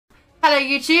Hello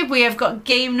YouTube, we have got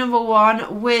game number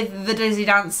 1 with the Dizzy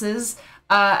Dancers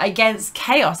against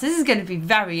Chaos. This is going to be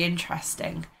very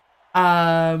interesting.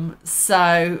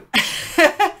 So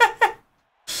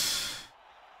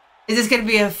is this going to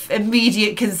be an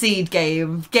immediate concede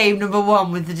game? Game number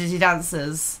 1 with the Dizzy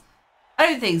Dancers? I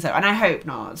don't think so, and I hope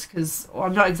not, because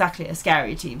I'm not exactly a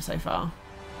scary team so far.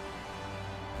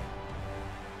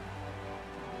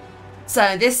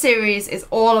 So this series is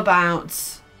all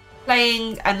about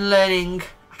playing and learning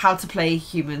how to play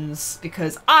humans,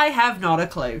 because I have not a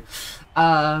clue.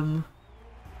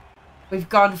 We've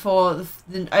gone for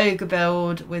the ogre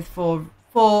build with four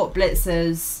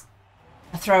blitzers,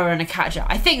 a thrower and a catcher.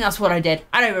 I think that's what I did.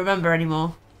 I don't remember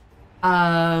anymore.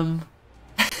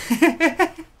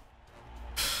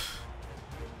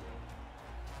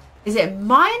 Is it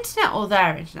my internet or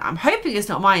their internet? I'm hoping it's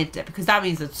not my internet, because that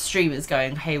means the stream is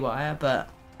going haywire, but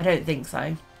I don't think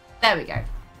so. There we go.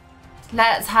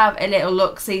 Let's have a little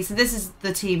look-see. So this is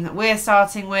the team that we're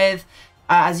starting with.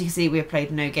 As you can see, we've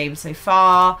played no games so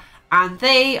far. And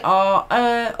they are...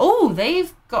 oh,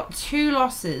 they've got 2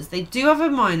 losses. They do have a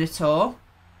Minotaur.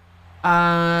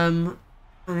 And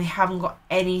they haven't got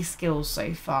any skills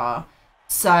so far.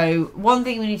 So one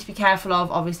thing we need to be careful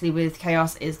of, obviously, with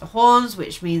Chaos is the horns,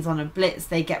 which means on a blitz,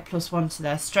 they get +1 to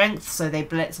their strength. So they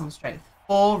blitz on strength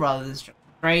 4 rather than strength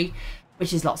 3,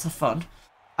 which is lots of fun.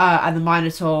 And the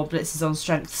Minotaur blitzes on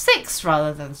strength 6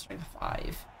 rather than strength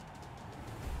 5.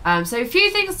 So a few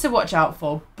things to watch out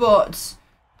for, but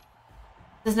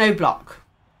there's no block.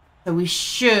 So we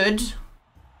should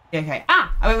be okay.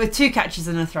 Ah, I went with 2 catches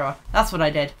and a thrower. That's what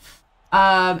I did.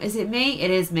 Is it me?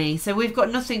 It is me. So we've got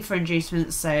nothing for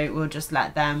inducements, so we'll just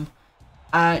let them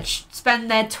spend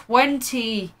their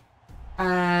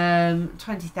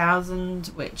 20,000,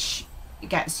 which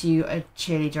gets you a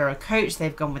cheerleader or a coach.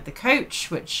 They've gone with the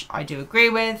coach, which I do agree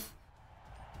with.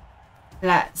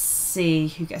 Let's see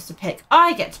who gets to pick.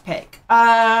 I get to pick.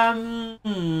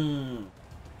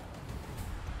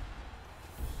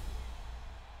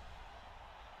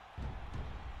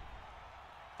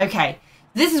 Okay,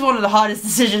 this is one of the hardest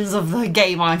decisions of the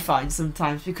game, I find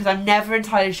sometimes, because I'm never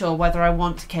entirely sure whether I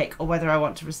want to kick or whether I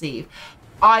want to receive.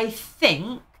 I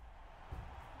think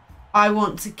I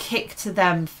want to kick to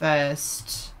them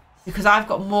first, because I've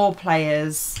got more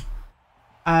players.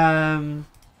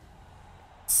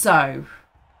 So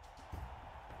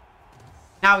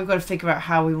now we've got to figure out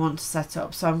how we want to set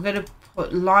up. So I'm going to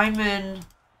put Lyman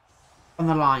on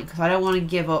the line, because I don't want to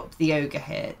give up the ogre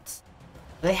hit.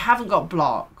 They haven't got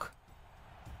block.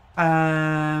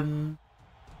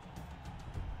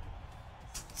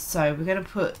 So we're going to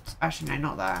put... Actually, no,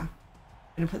 not there. I'm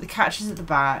going to put the catchers at the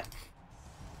back.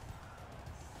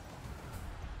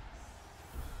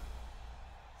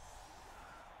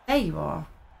 There you are.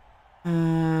 I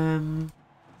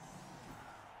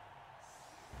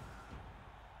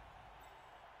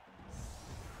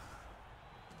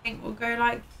think we'll go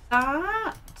like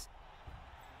that.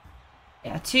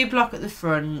 Yeah, 2 block at the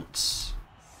front.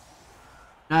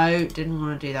 No, didn't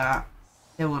want to do that.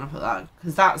 Didn't want to put that,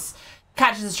 because that's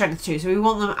catches the strength 2, so we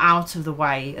want them out of the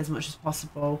way as much as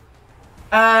possible.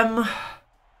 There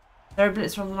a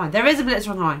blitzer on the line. There is a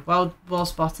blitzer on the line. Well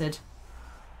spotted.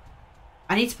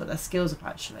 I need to put their skills up,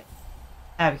 actually.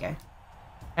 There we go.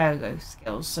 There we go,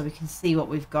 skills, so we can see what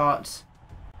we've got.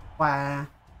 Where.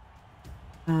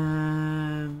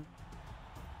 I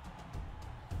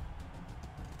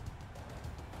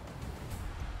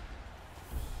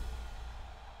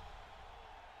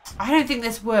don't think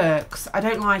this works. I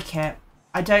don't like it.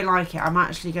 I don't like it. I'm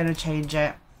actually going to change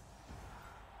it.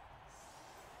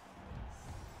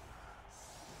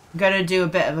 I'm going to do a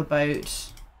bit of a boat.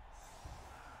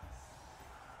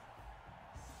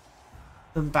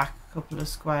 Them back a couple of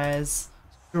squares.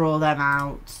 Draw them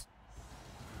out.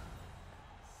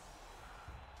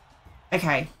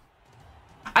 Okay.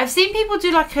 I've seen people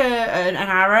do like an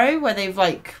arrow where they've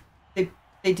like they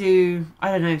do, I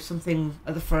don't know, something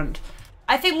at the front.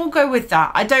 I think we'll go with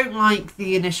that. I don't like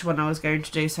the initial one I was going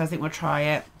to do, so I think we'll try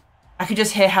it. I could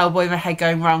just hear Hellboy in my head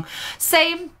going wrong.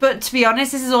 Same, but to be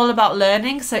honest, this is all about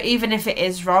learning. So even if it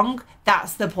is wrong,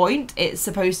 that's the point. It's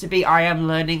supposed to be I am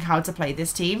learning how to play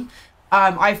this team.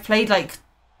 I've played like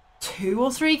 2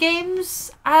 or 3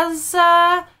 games as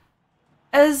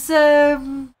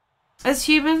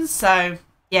humans, so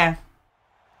yeah.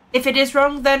 If it is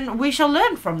wrong, then we shall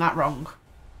learn from that wrong.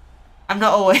 I'm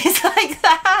not always like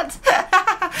that.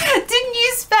 Didn't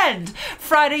you spend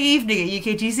Friday evening at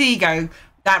UKTC going,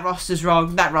 that roster's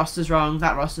wrong, that roster's wrong,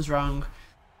 that roster's wrong?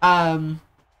 I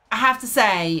have to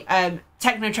say,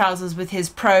 Techno Trousers with his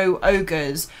pro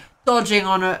ogres dodging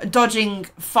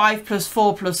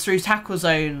 5+4+ through tackle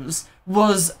zones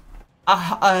was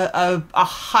a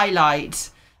highlight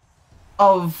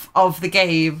of the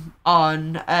game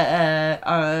on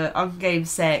game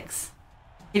 6.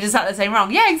 He just had the same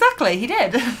wrong. Yeah, exactly. He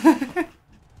did.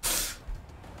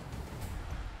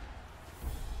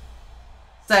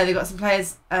 So they've got some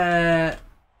players far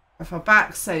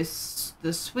back. So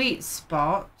the sweet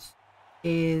spot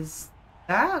is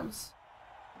that.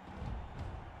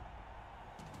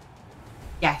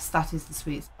 Yes, that is the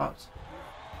sweet spot.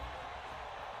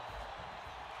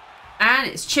 And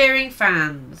it's cheering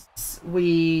fans.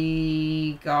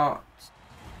 We got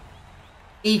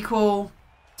equal,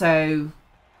 so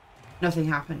nothing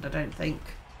happened, I don't think.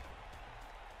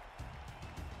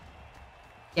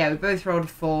 Yeah, we both rolled a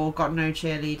 4, got no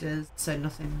cheerleaders, so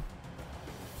nothing.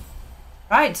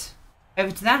 Right,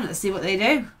 over to them. Let's see what they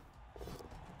do.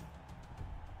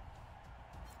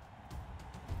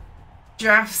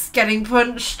 Giraffe's getting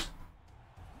punched.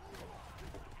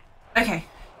 Okay.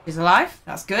 He's alive.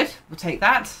 That's good. We'll take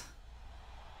that.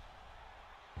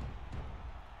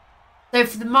 So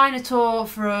for the Minotaur,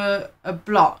 for a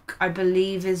block, I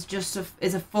believe is just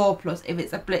is a 4+. If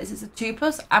it's a blitz, it's a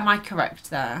 2+. Am I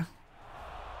correct there?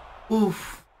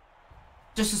 Oof.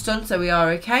 Just a stun, so we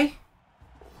are okay.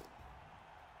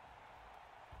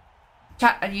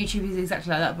 Chat and YouTube is exactly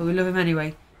like that, but we love him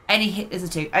anyway. Any hit is a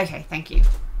 2. Okay, thank you.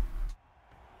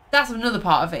 That's another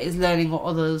part of it, is learning what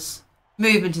others.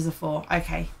 Movement is a 4.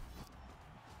 Okay.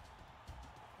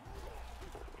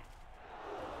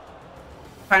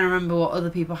 Trying to remember what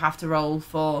other people have to roll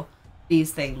for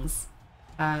these things.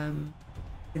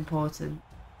 Important.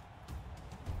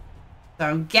 So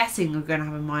I'm guessing we're going to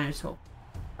have a Minotaur.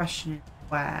 Question is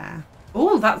where?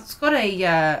 Oh, that's got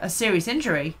a serious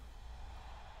injury.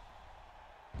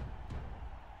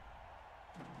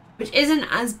 Which isn't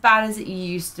as bad as it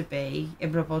used to be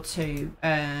in Blood Bowl 2.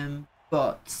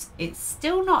 But it's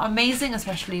still not amazing,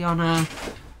 especially on a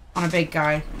big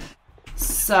guy.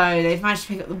 So they've managed to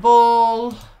pick up the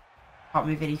ball. Can't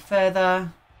move any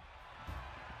further.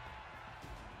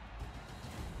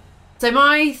 So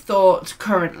my thought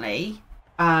currently,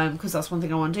 because that's one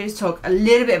thing I want to do, is talk a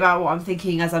little bit about what I'm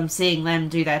thinking as I'm seeing them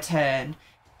do their turn.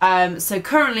 So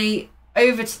currently,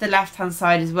 over to the left-hand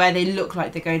side is where they look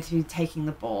like they're going to be taking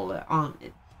the ball, aren't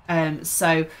it?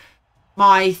 So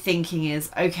my thinking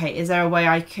is, okay, is there a way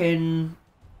I can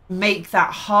make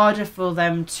that harder for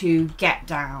them to get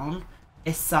down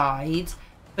this side,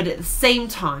 but at the same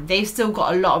time they've still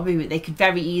got a lot of movement. They could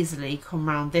very easily come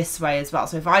around this way as well.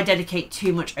 So if I dedicate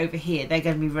too much over here, they're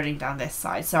going to be running down this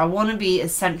side. So I want to be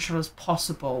as central as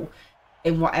possible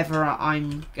in whatever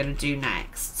I'm going to do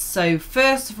next. So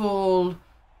first of all,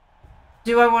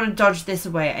 do I want to dodge this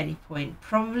away at any point?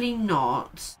 Probably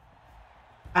not.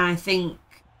 And I think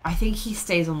he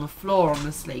stays on the floor,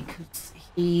 honestly, because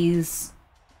he's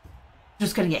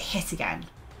just going to get hit again,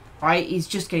 right? He's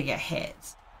just going to get hit.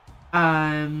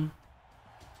 I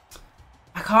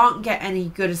can't get any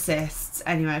good assists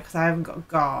anyway because I haven't got a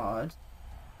guard.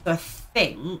 So I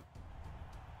think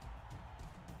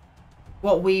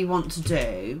what we want to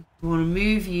do, we want to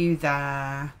move you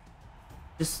there.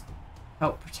 Just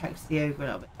help protect the ogre a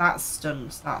little bit. That's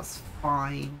stunned, so that's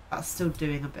fine. That's still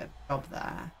doing a bit of a job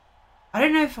there. I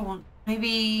don't know if I want...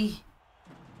 Maybe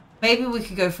we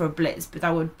could go for a blitz, but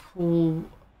that would pull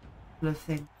the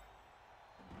thing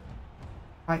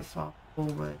quite far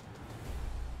forward.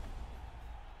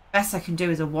 Best I can do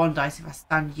is a 1 dice if I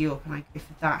stand you up and I go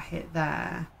for that hit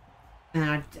there.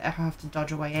 And I have to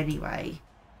dodge away anyway.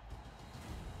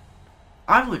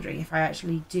 I'm wondering if I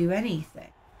actually do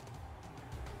anything.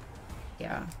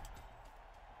 Yeah.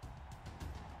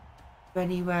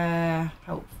 Anywhere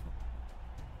helpful.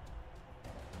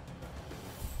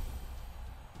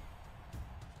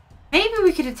 Maybe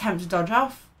we could attempt to dodge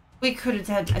off. We could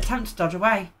attempt to dodge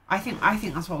away. I think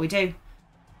that's what we do.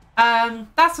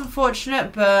 That's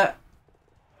unfortunate, but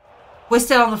we're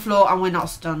still on the floor and we're not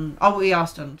stunned. Oh, we are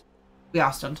stunned. We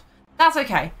are stunned. That's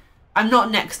okay. I'm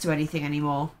not next to anything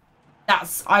anymore.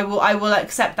 I will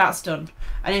accept that stun.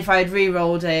 And if I had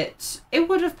re-rolled it, it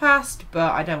would have passed,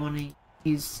 but I don't want to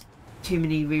use too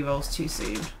many re-rolls too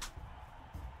soon.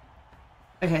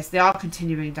 Okay, so they are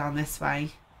continuing down this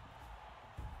way.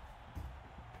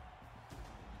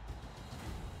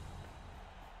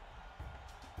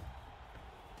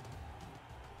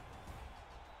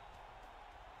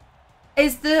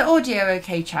 Is the audio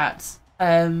okay, chat?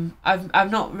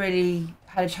 I've not really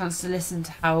had a chance to listen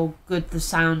to how good the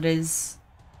sound is,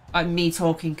 like me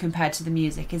talking compared to the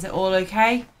music. Is it all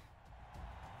okay?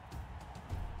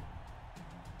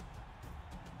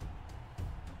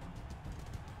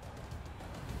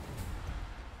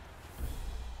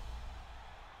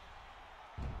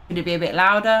 Could it be a bit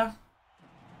louder?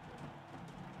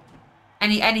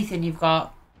 Anything you've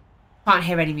got? Can't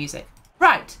hear any music.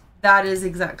 Right. That is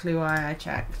exactly why I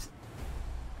checked.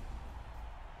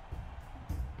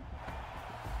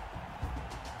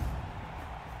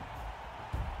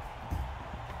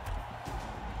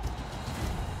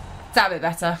 Is that a bit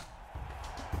better?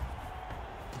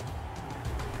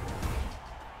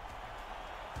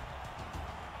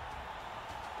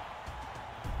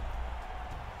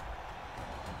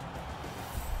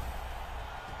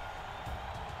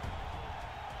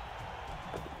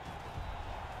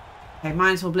 Okay,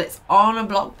 Minotaur Blitz on a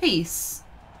block piece.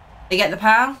 They get the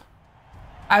power?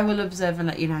 I will observe and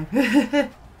let you know.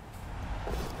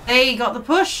 They got the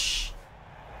push.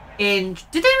 Did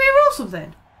they reroll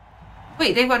something?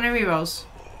 Wait, they've got no rerolls.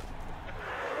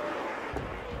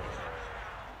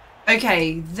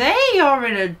 Okay, they are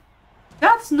in a...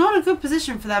 That's not a good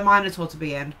position for their Minotaur to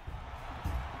be in.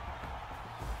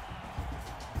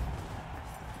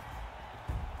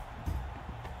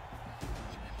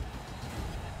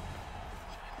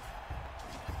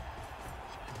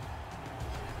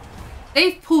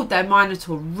 They've pulled their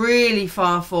Minotaur really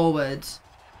far forward.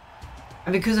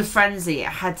 And because of Frenzy, it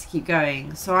had to keep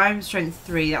going. So I'm strength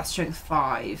 3, that's strength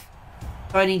 5.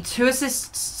 So I need 2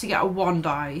 assists to get a 1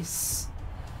 dice.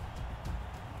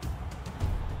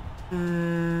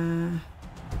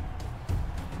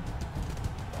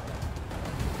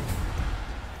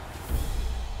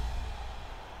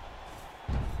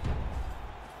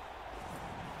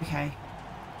 Okay.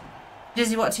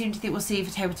 Disney, what team do you think we'll see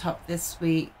for tabletop this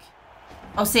week?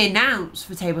 I'll see announced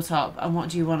for tabletop, and what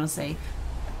do you want to see?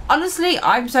 Honestly,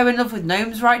 I'm so in love with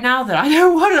gnomes right now that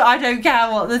I don't care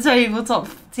what the tabletop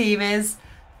team is.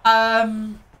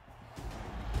 I've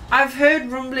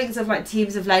heard rumblings of like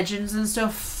teams of legends and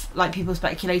stuff, like people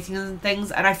speculating and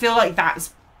things, and I feel like that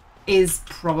is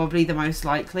probably the most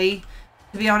likely,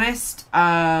 to be honest.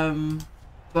 But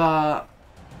I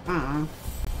don't know.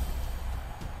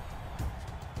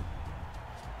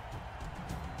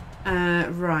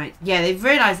 Right. Yeah, they've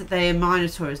realised that their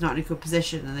Minotaur is not in a good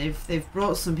position, and they've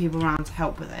brought some people around to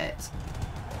help with it.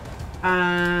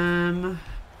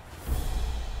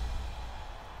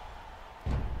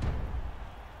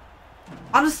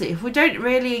 Honestly, if we don't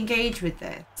really engage with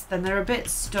this, then they're a bit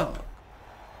stuck.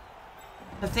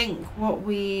 I think what do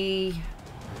we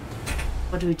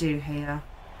do here?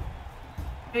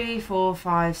 3, 4,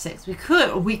 5, 6. We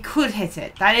could hit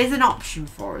it. That is an option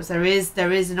for us. There is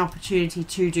an opportunity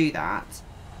to do that.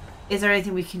 Is there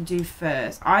anything we can do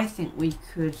first? I think we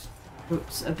could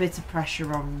put a bit of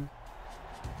pressure on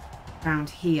around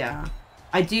here.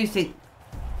 I do think.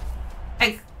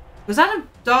 Hey, was that a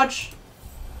dodge?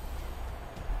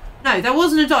 No, that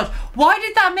wasn't a dodge. Why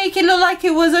did that make it look like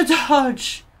it was a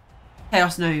dodge?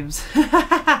 Chaos Gnomes.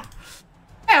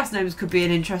 Chaos Gnomes could be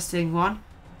an interesting one.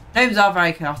 Gnomes are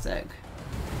very chaotic.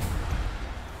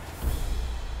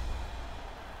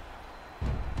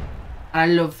 And I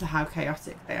love how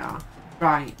chaotic they are.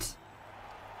 Right.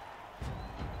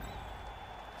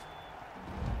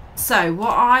 So,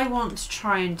 what I want to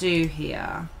try and do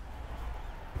here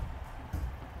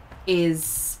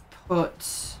is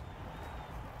put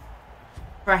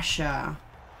pressure.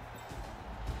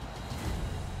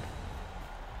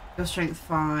 Your strength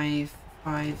 5,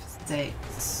 5,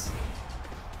 6.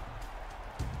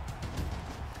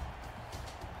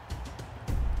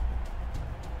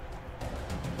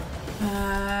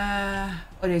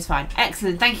 Oh, no, it's fine.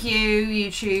 Excellent. Thank you,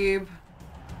 YouTube.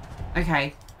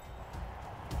 Okay.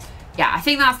 Yeah, I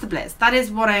think that's the blitz. That is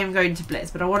what I am going to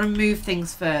blitz, but I want to move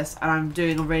things first, and I'm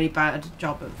doing a really bad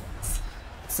job of this.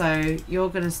 So, you're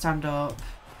going to stand up.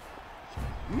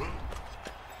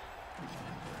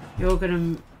 You're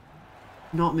going to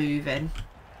not move in.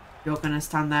 You're going to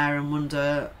stand there and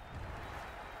wonder.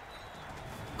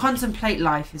 Contemplate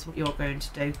life is what you're going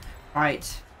to do.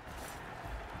 Right.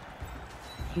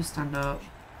 You stand up.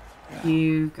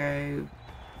 You go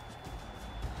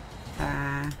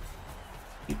there.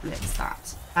 You blitz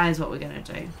that. That is what we're going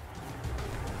to do.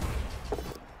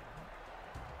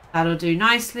 That'll do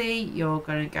nicely. You're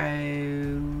going to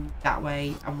go that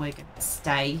way, and we're going to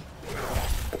stay.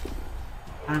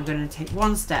 And I'm going to take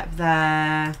one step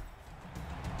there.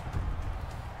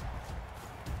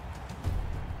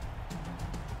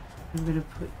 I'm going to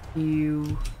put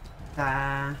you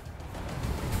there.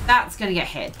 That's going to get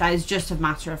hit. That is just a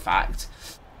matter of fact.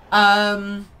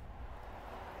 No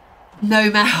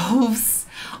elves.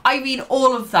 I mean,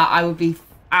 all of that I would be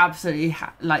absolutely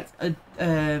like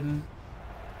can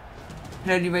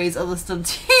only raise other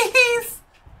stunties.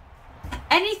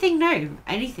 Anything no.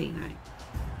 Anything no.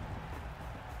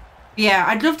 Yeah,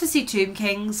 I'd love to see Tomb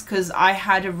Kings because I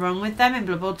had a run with them in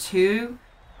Blood Bowl 2.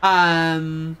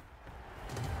 I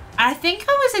think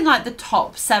I was in like the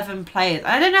top 7 players.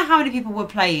 I don't know how many people were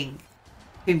playing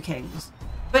Tomb Kings,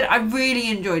 but I really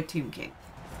enjoyed Tomb King.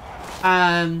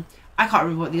 I can't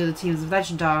remember what the other teams of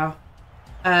Legend are.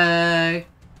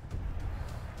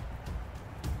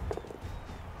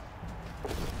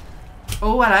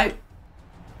 Oh, hello.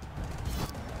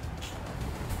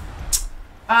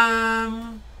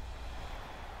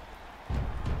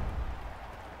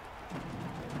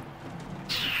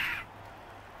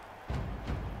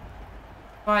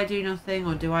 Do I do nothing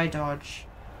or do I dodge?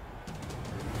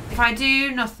 If I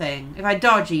do nothing, if I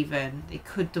dodge even, it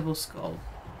could double skull.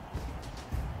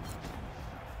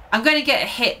 I'm going to get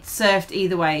hit surfed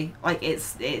either way. Like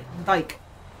it's like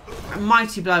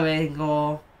mighty blowing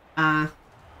or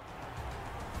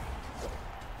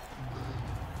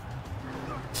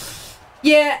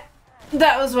yeah,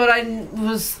 that was what I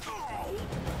was.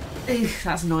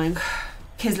 That's annoying.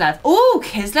 Kislev. Oh,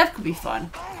 Kislev could be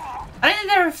fun. I don't think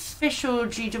they're official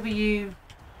GW.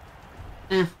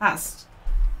 That's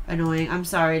annoying. I'm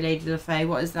sorry, Lady LaFay.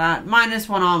 What is that?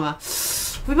 -1 armor.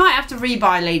 We might have to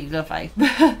rebuy Lady LaFay.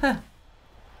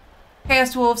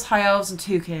 Chaos Dwarves, High Elves, and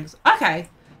 2 Kings. Okay.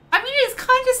 I mean, it's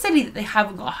kind of silly that they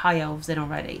haven't got High Elves in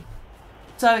already.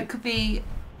 So it could be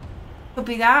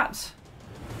that.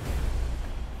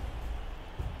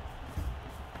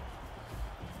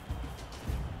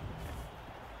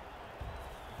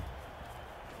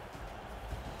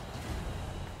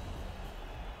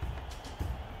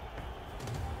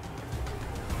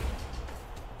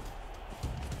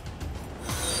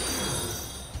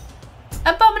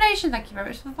 Abomination, thank you very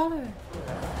much for the follow.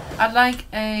 I'd like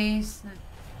a snack.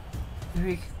 Maybe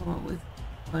we could come up with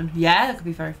one. Yeah, that could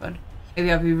be very fun.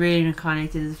 Maybe I'll be really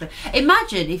incarnated as a flame.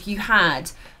 Imagine if you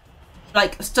had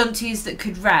like stunties that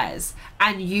could res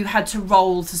and you had to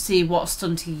roll to see what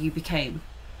stunty you became.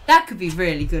 That could be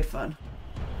really good fun.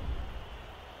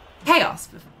 Chaos.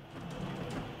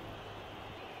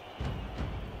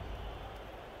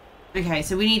 Okay,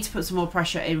 so we need to put some more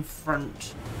pressure in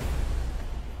front.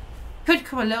 Could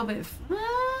come a little bit.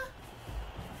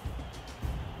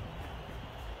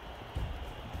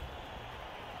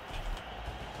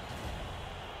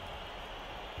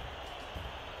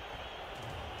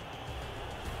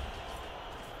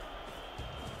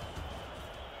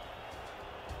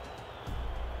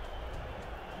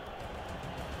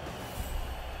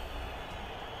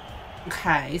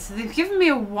 Okay, so they've given me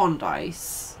a 1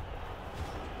 dice.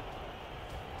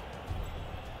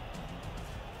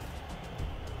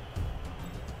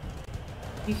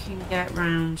 You can get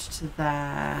round to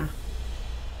there.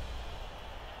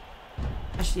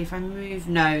 Actually, if I move,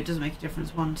 no, it doesn't make a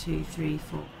difference. 1, 2, 3,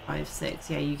 4, 5, 6.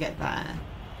 Yeah, you get there.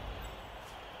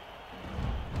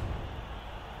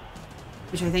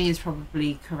 Which I think is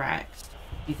probably correct.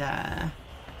 Be there.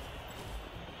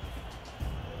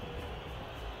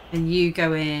 And you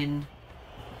go in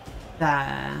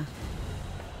there.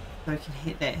 So I can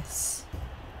hit this.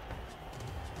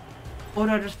 Or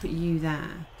do I just put you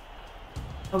there?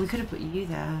 Oh, we could have put you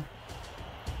there.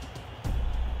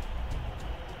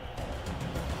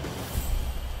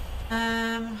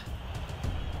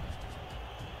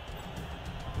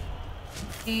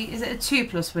 Is it a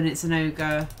 2+ when it's an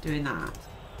ogre doing that?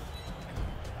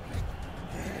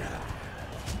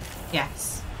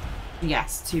 Yes.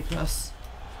 Yes, 2+.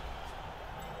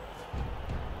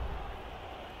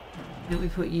 Then we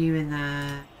put you in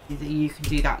there. That you can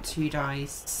do that 2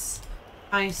 dice.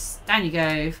 Nice. Down you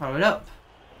go. Follow it up.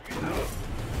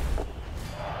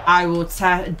 I will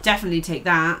definitely take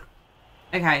that.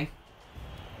 Okay.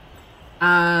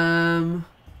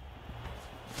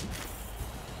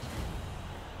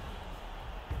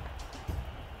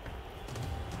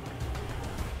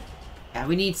 Yeah,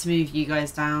 we need to move you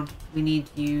guys down. We need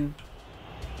you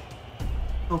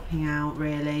helping out,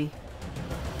 really.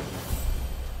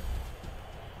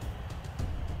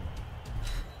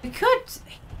 We could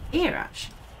here,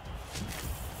 actually.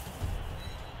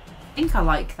 I think I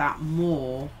like that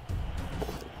more.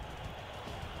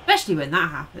 Especially when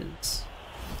that happens.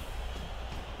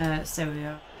 So we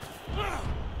are. Have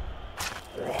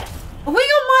we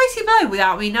got Mighty Blow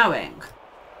without me knowing?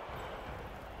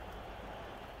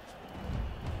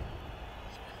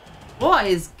 What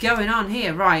is going on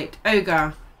here? Right,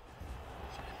 Ogre.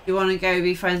 You want to go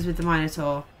be friends with the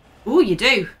Minotaur? Oh, you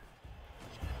do.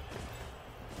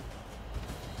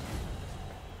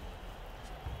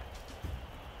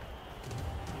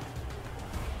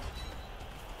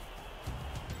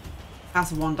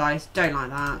 That's a 1 dice. Don't like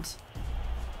that.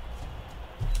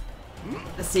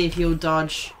 Let's see if you'll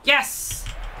dodge. Yes!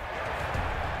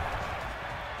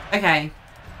 Okay.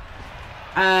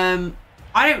 I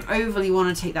don't overly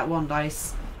want to take that one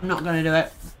dice. I'm not going to do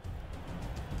it.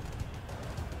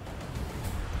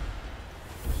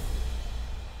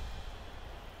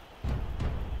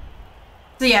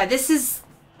 So yeah, this is...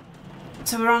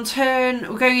 So we're on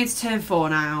we're going into turn 4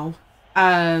 now.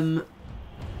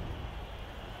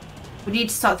 We need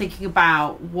to start thinking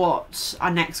about what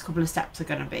our next couple of steps are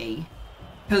going to be.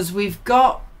 Because we've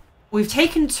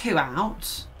taken 2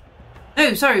 out.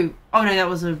 No, sorry. Oh no, that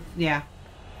was yeah.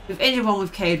 We've injured one,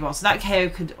 we've KO'd one. So that KO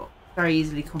could very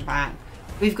easily come back.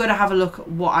 We've got to have a look at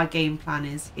what our game plan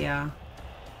is here.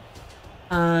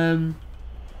 No,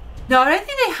 I don't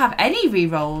think they have any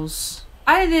rerolls.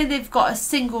 I don't think they've got a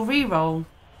single reroll.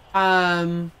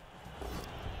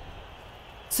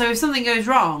 So if something goes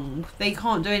wrong, they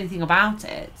can't do anything about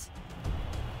it.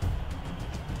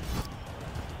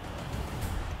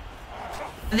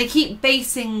 And they keep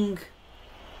basing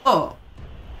up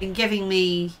and giving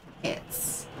me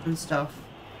hits and stuff.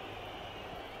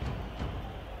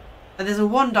 And there's a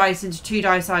 1 dice into 2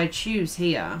 dice I'd choose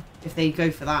here if they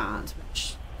go for that,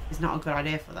 which is not a good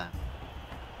idea for them.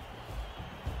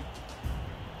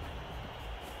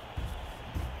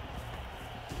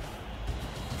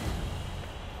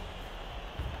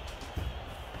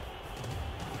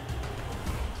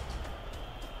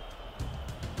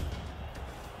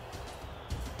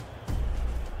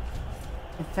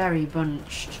 Very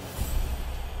bunched.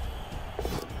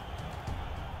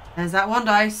 There's that 1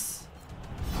 dice.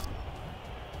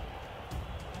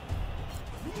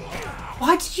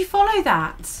 Why did you follow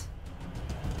that?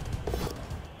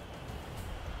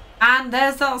 And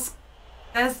there's the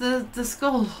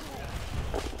skull.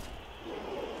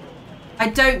 I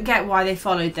don't get why they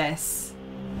followed this.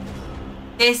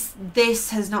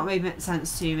 This has not made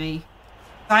sense to me.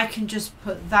 I can just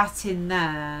put that in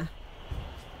there.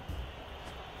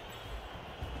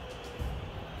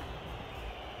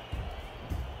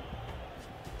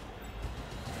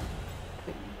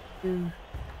 No,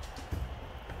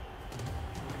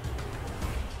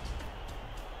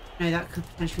 that could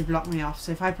potentially block me off.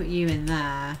 So if I put you in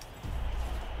there.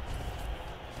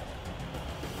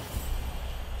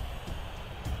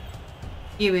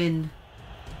 You in.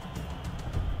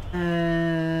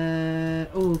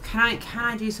 Oh, can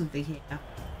I do something here?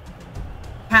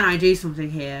 Can I do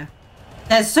something here?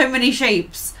 There's so many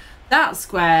shapes. That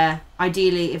square,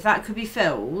 ideally, if that could be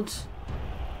filled,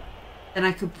 then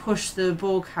I could push the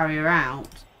ball carrier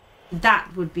out. That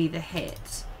would be the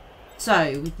hit.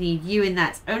 So we need you in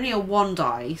that. It's only a 1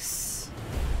 dice,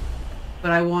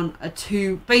 but I want a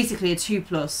 2. Basically, a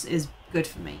 2+ is good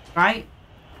for me, right?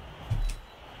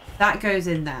 That goes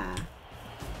in there.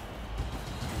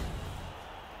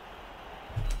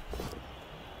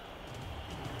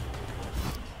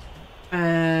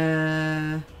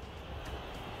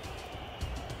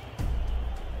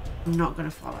 I'm not gonna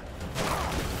follow.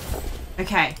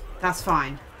 Okay, that's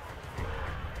fine.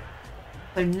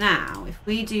 So now, if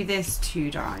we do this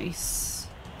 2 dice,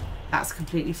 that's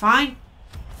completely fine.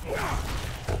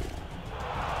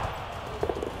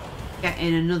 Get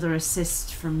in another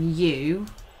assist from you.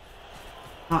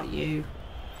 Not you.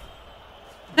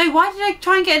 No, why did I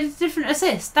try and get a different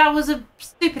assist? That was a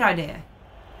stupid idea.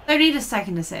 Don't need a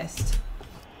second assist.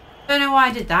 Don't know why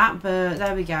I did that, but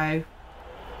there we go.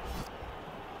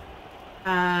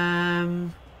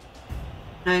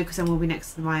 No, because then we'll be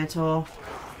next to the Minotaur.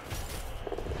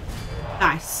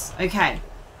 Nice. Okay.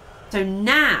 So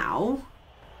now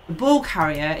the ball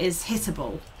carrier is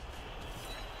hittable.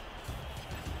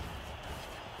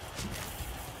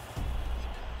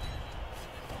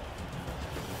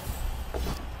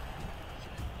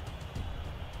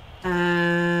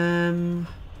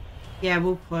 Yeah,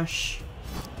 we'll push.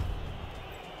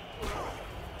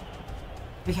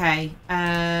 Okay.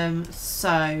 So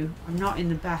I'm not in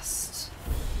the best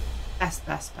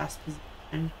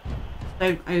position.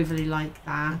 Don't overly like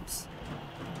that.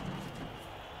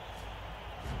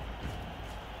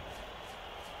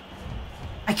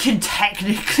 I can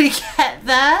technically get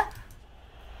there.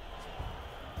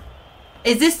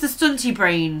 Is this the stunty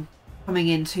brain coming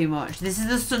in too much? This is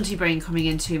the stunty brain coming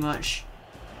in too much.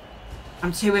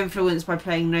 I'm too influenced by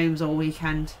playing gnomes all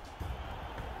weekend.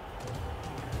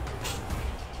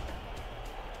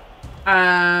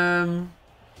 I'm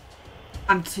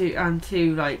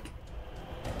too like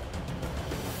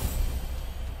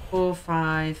 4,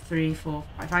 5, 3, 4,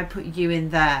 5. If I put you in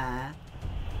there.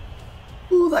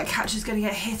 Ooh, that catcher's gonna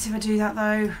get hit if I do that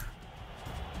though.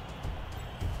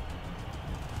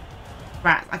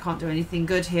 Right, I can't do anything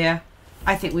good here.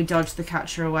 I think we dodge the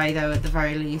catcher away though at the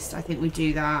very least. I think we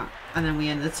do that and then we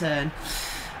end the turn.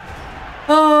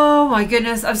 Oh my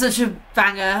goodness, I'm such a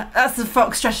banger. That's the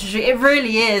Fox strategy. It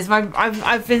really is.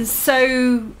 I've been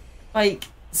so, like,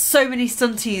 so many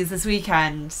stunties this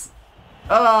weekend.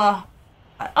 Oh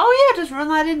yeah, just run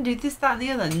that in, do this, that and the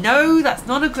other. No, that's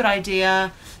not a good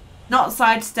idea. Not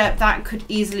sidestep. That could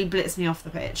easily blitz me off the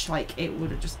pitch. Like, it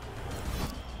would have just...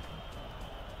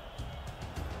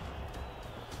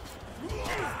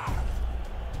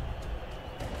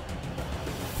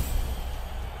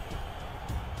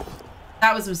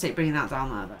 That was a mistake bringing that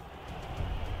down there, though.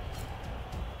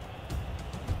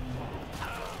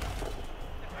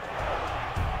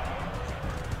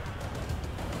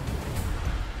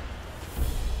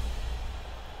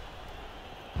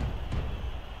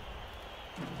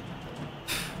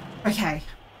 Okay.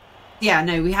 Yeah,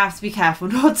 no, we have to be careful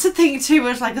not to think too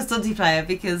much like a stunty player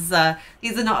because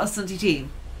these are not a stunty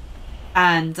team.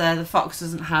 And the Fox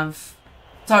doesn't have...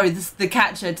 Sorry, the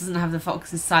catcher doesn't have the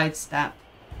Fox's sidestep.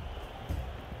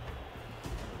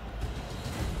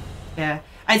 Yeah.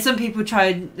 And some people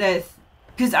tried...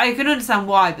 Because I can understand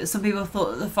why, but some people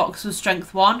thought that the Fox was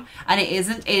strength 1 and it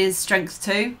isn't. It is strength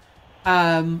 2.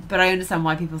 But I understand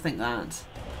why people think that.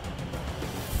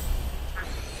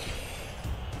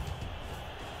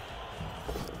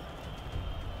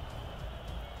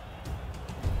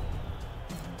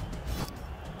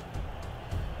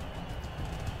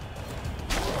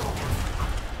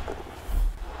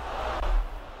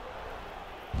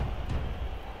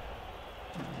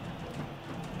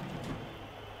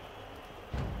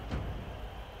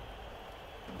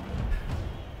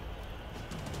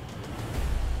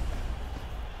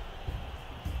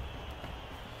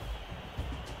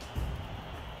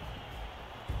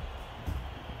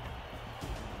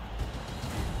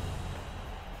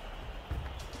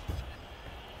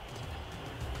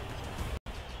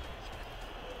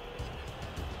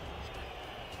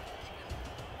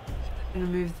 Gonna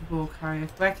move the ball carrier.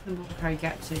 Where can the ball carrier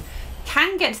get to?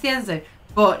 Can get to the end zone,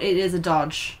 but it is a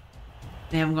dodge.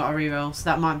 They haven't got a reroll, so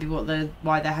that might be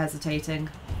why they're hesitating.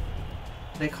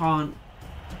 They can't.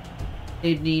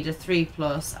 They'd need a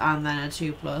 3+ and then a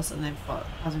 2+, and they've got,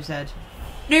 as we said,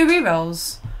 no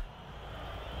rerolls.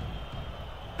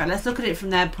 Right, let's look at it from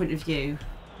their point of view.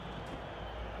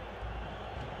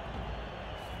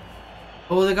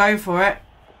 Oh, they're going for it.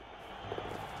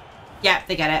 Yep,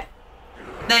 they get it.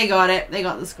 They got it. They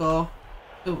got the score.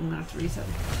 Oh, I'm going to have to reset.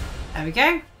 There we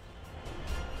go.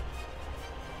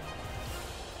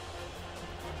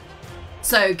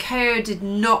 So, KO did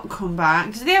not come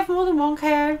back. Did they have more than one KO?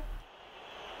 I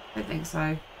don't think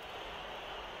so.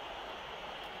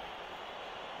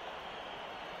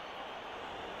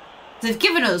 They've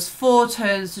given us 4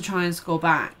 turns to try and score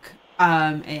back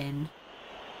in.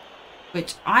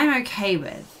 Which I'm okay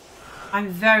with. I'm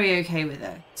very okay with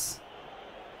it.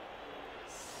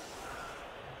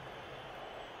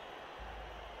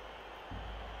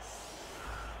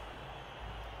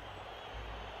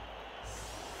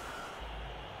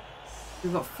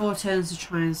 We've got 4 turns to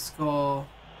try and score.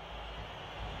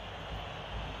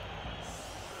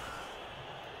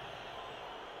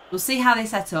 We'll see how they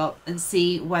set up and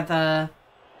see whether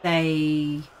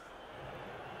they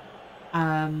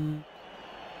cause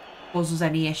us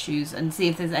any issues and see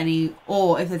if there's any,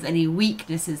 or if there's any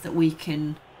weaknesses that we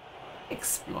can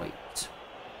exploit.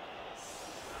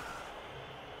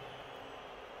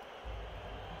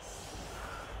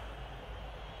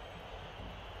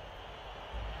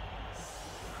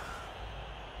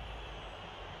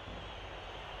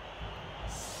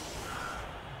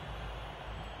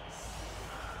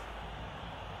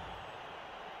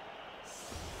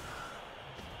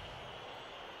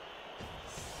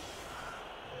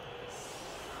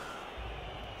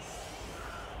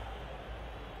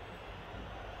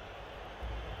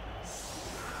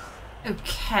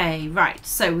 Okay, right,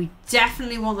 so we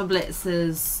definitely want the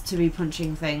blitzers to be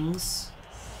punching things.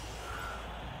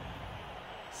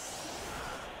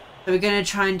 So we're going to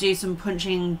try and do some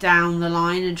punching down the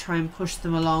line and try and push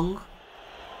them along.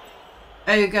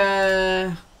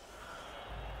 Ogre.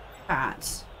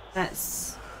 Bat.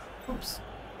 Let's... Oops.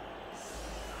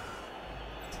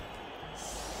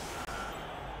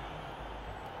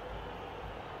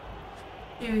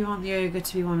 Do we want the ogre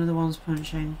to be one of the ones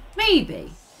punching?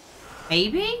 Maybe.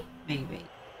 Maybe? Maybe.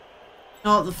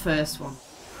 Not the first one.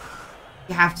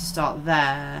 You have to start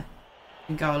there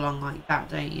and go along like that,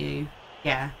 don't you?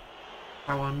 Yeah.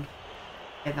 That one.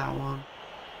 Okay, that one.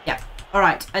 Yeah.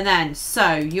 Alright, and then,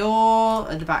 so, you're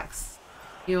at the backs.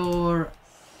 You're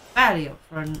fairly up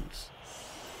front.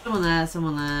 Someone there,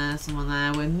 someone there, someone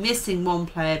there. We're missing one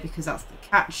player because that's the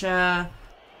catcher.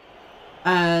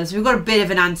 So we've got a bit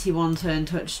of an anti-one-turn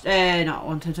touch. Not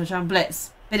one-turn touchdown,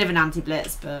 blitz. Bit of an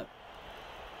anti-blitz, but...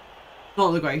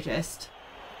 Not the greatest.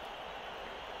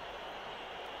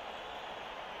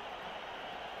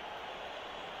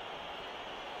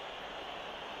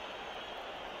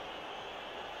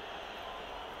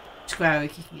 Where are we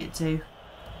kicking it to?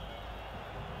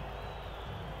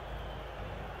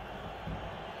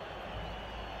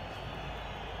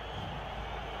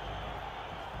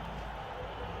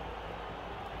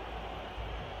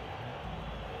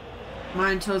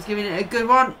 Minotaur's giving it a good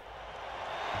one.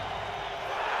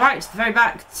 Right, to the very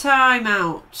back.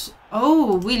 Timeout.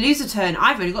 Oh, we lose a turn.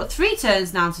 I've only got 3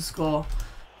 turns now to score.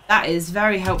 That is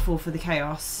very helpful for the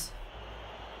chaos.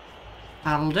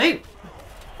 That'll do.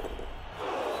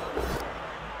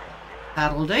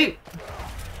 That'll do.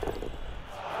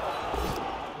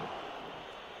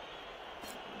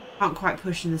 Can't quite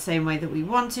push in the same way that we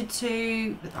wanted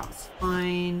to, but that's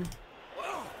fine.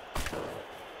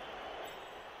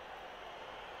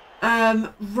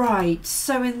 Right,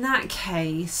 so in that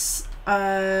case,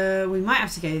 we might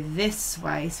have to go this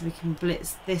way so we can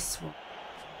blitz this one.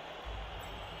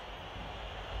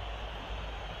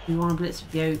 We want to blitz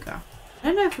with the ogre. I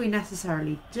don't know if we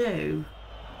necessarily do.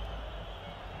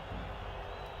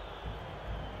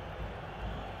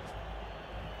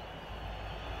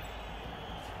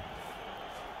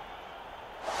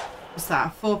 What's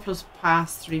that? 4+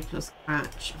 pass, 3+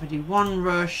 catch. If I do 1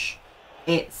 rush,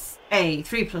 it's a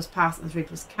 3+ pass and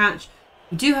 3+ catch.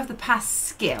 We do have the pass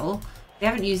skill. We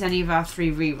haven't used any of our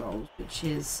 3 rerolls, which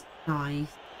is nice.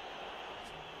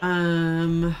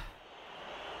 I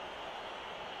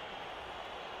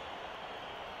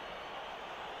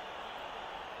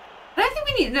don't think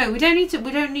we need. No, we don't need to.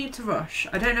 We don't need to rush.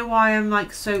 I don't know why I'm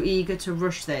like so eager to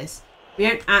rush this. We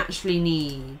don't actually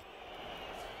need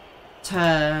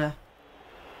to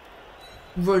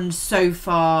run so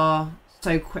far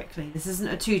so quickly. This isn't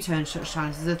a 2-turn touchdown,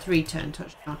 this is a 3-turn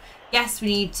touchdown. Yes, we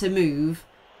need to move,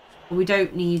 but we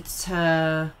don't need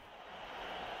to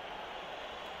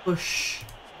push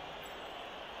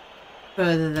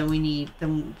further than we need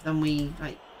than we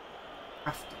like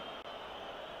have to.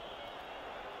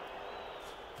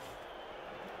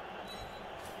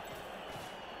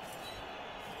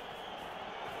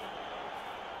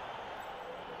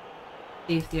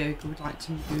 See if the ogre would like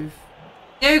to move.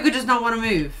 The ogre does not want to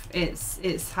move.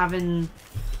 It's having...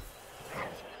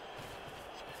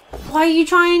 Why are you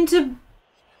trying to...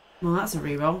 Well, that's a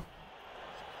reroll.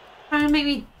 Trying to make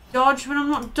me dodge when I'm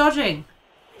not dodging.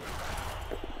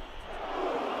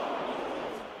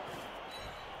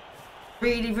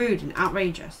 Really rude and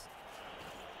outrageous.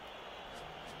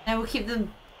 Now we'll keep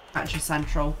them actually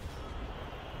central.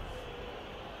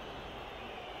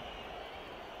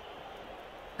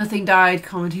 Nothing died,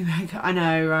 comedy maker. I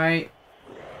know, right?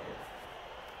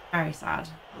 Very sad.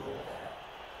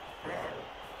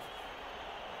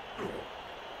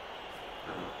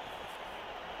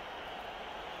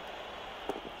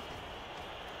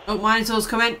 Oh, Minotaur's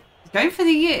coming. He's going for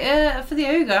the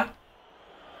ogre.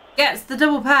 Gets the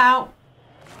double pout.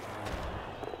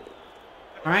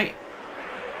 All right.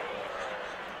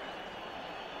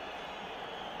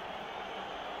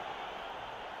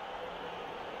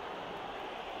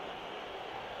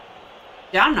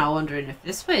 Yeah, I'm now wondering if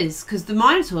this was because the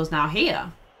Minotaur's now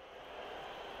here.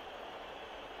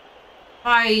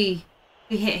 If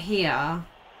we hit here,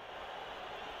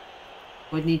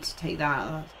 we'd need to take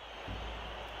that.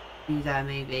 Do there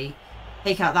maybe.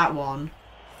 Take out that one,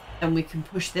 then we can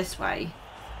push this way.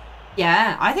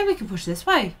 Yeah, I think we can push this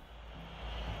way.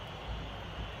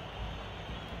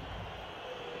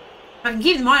 If I can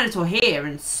keep the Minotaur here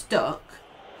and stuck,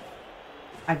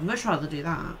 I'd much rather do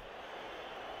that.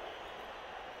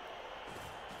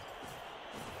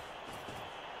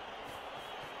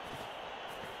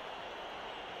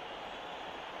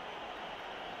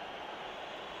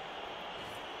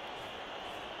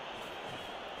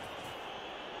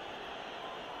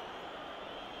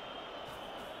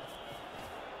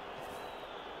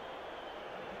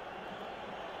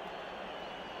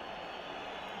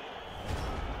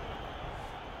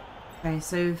 Okay,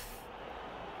 so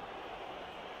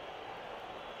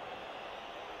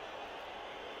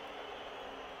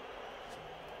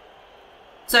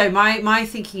my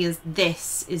thinking is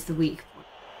this is the weak point.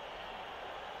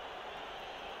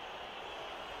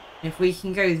 If we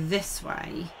can go this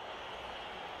way,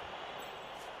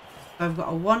 so I've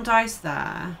got a 1 dice there.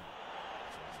 I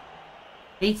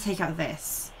need to take out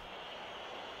this.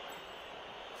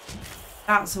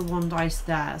 That's a 1 dice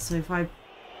there. So if I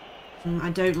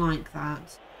don't like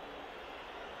that.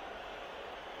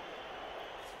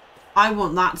 I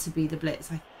want that to be the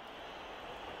blitz.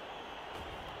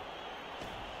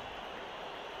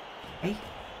 Okay.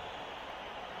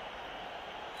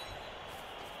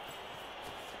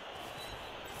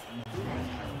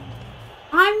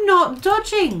 I'm not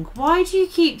dodging. Why do you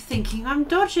keep thinking I'm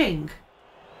dodging?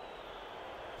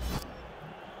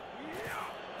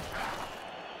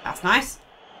 That's nice.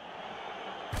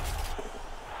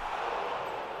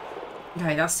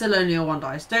 Okay, that's still only a 1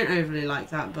 dice. Don't overly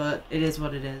like that, but it is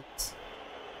what it is.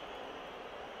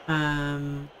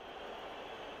 And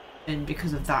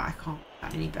because of that, I can't do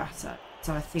that any better.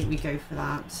 So I think we go for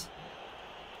that.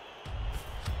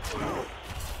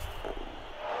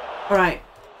 Alright,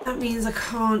 that means I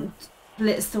can't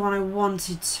blitz the one I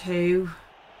wanted to.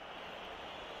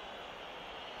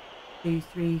 2,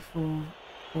 3, 4,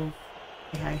 4.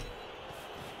 Okay.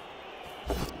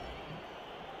 I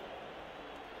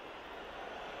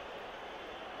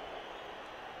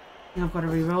think I've got to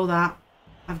re-roll that.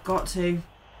 I've got to.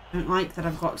 I don't like that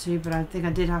I've got to, but I think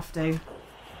I did have to.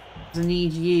 Because I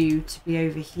need you to be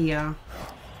over here.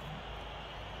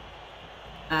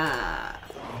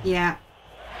 Yeah.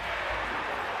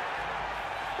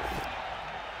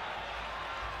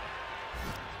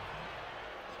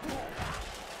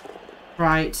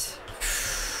 Right.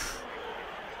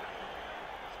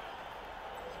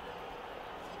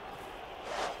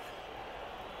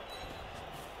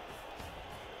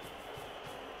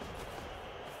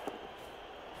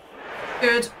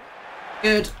 Good.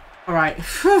 Good. All right.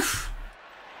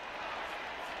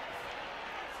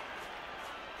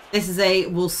 This is a,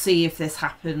 we'll see if this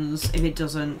happens. If it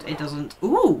doesn't, it doesn't.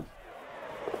 Ooh.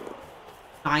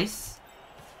 Nice.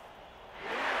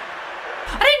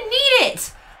 I didn't need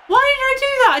it. Why did I do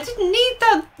that? I didn't need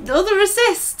that other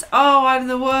assist. Oh, I'm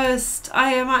the worst.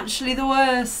 I am actually the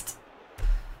worst.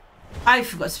 I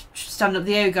forgot to stand up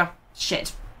the ogre.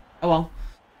 Shit. Oh well.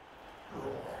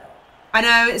 I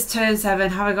know it's turn 7.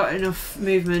 Have I got enough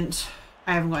movement?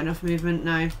 I haven't got enough movement,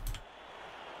 no.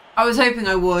 I was hoping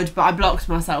I would, but I blocked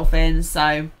myself in,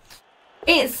 so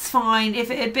it's fine. If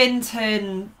it had been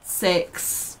turn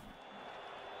 6,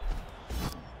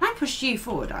 I pushed you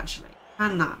forward actually.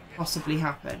 Can that possibly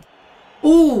happen?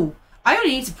 Ooh, I only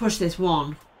need to push this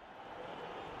one.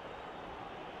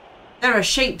 There are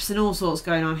shapes and all sorts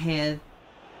going on here.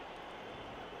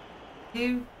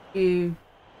 You.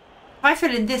 If I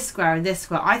fill in this square and this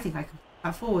square, I think I can put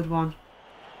that forward one.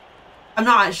 I'm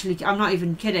not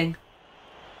even kidding.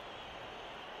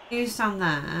 You stand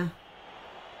there.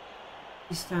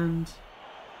 You stand.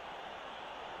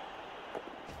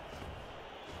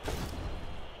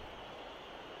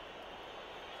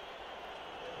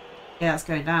 Yeah, that's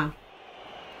going down.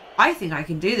 I think I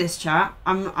can do this, chat.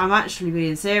 I'm actually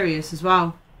being serious as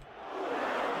well.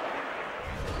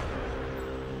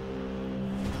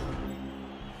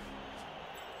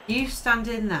 You stand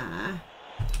in there.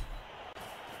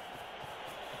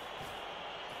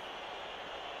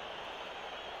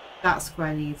 That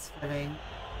square needs filling.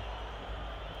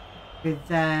 With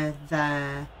there.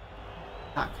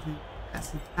 That can,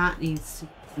 so that needs to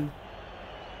be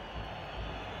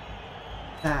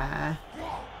there.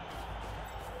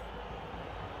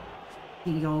 I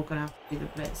think you're gonna have to do the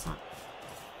blitz line.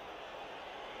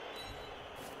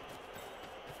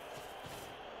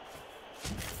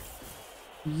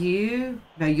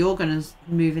 No, you're gonna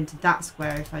move into that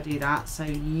square if I do that, so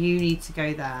you need to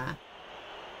go there.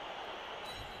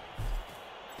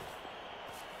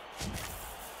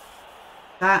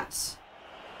 That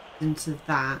into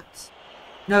that.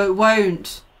 No, it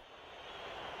won't.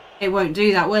 It won't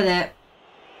do that, will it?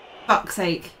 Fuck's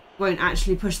sake. It won't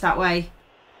actually push that way.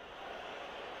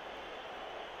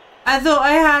 I thought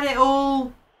I had it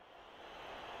all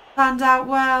planned out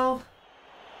well.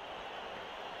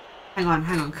 Hang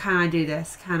on. Can I do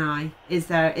this? Can I? Is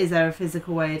there a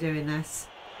physical way of doing this?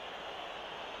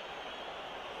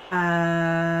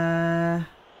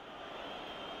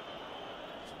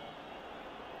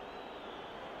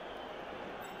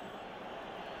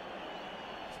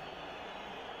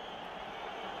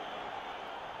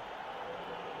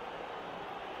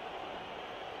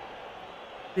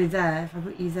 There, if I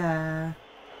put you there,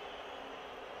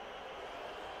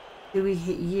 do we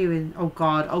hit you in? Oh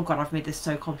god, I've made this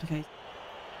so complicated.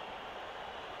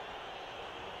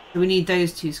 So we need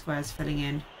those 2 squares filling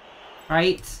in,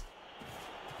 right?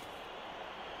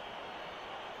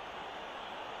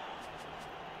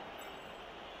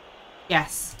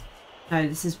 Yes. No,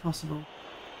 this is possible.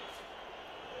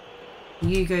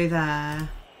 You go there.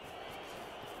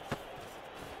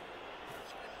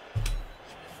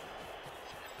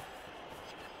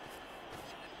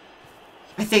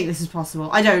 I think this is possible.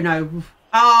 I don't know.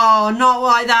 Oh, not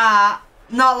like that.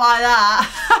 Not like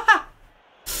that.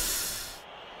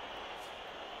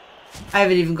 I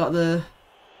haven't even got the...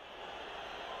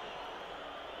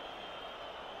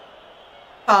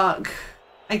 Fuck.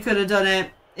 I could have done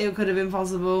it. It could have been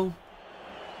possible.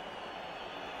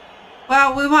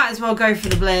 Well, we might as well go for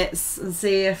the blitz and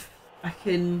see if I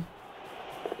can...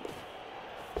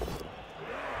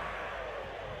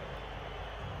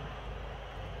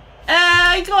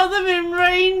 I got them in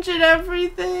range and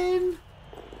everything.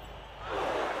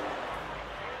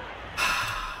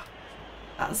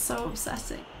 That's so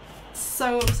upsetting.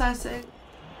 So upsetting.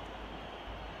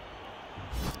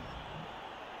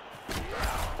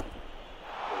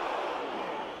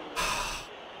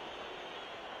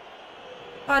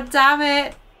 God damn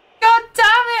it. God damn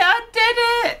it, I did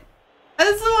it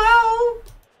as well.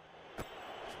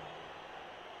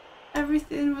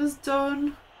 Everything was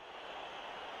done.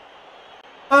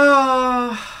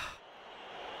 Oh.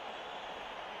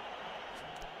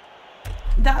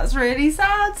 That's really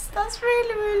sad. That's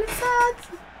really, really sad.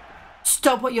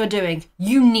 Stop what you're doing.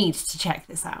 You need to check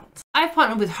this out. I've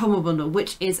partnered with Humble Bundle,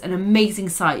 which is an amazing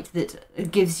site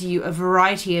that gives you a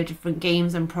variety of different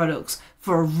games and products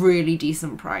for a really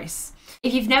decent price.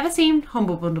 If you've never seen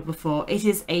Humble Bundle before, it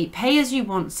is a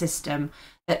pay-as-you-want system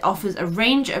that offers a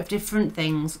range of different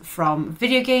things, from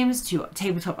video games to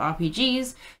tabletop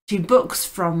RPGs, to books,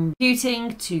 from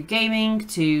computing to gaming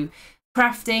to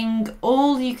crafting.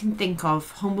 All you can think of,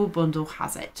 Humble Bundle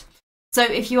has it. So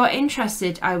if you are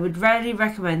interested, I would really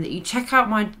recommend that you check out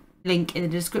my link in the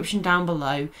description down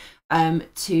below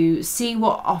to see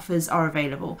what offers are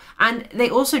available. And they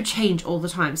also change all the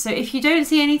time. So if you don't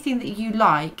see anything that you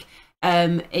like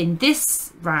in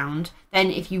this round,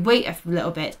 then if you wait a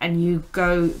little bit and you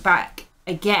go back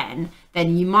again,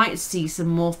 then you might see some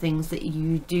more things that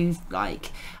you do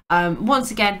like.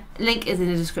 Once again, link is in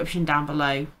the description down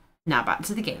below. Now back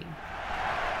to the game.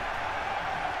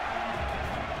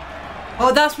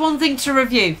 Oh, that's one thing to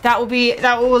review. That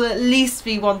will at least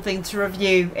be one thing to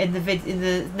review in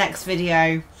the next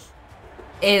video.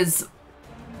 Is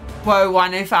whoa, why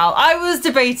no foul? I was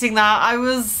debating that.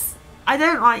 I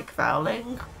don't like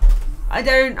fouling.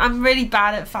 I'm really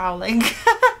bad at fouling.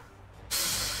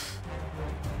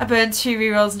 I burned 2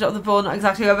 rerolls and dropped the ball. Not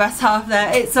exactly my best half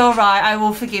there. It's all right. I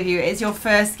will forgive you. It's your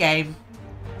first game.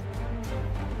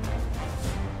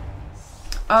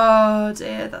 Oh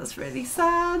dear, that's really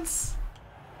sad.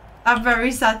 I'm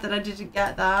very sad that I didn't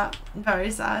get that. I'm very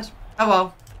sad. Oh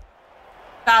well.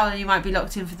 Foul and you might be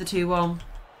locked in for the 2-1.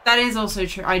 That is also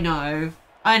true. I know.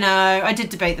 I did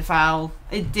debate the foul.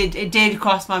 It did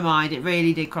cross my mind. It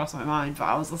really did cross my mind. But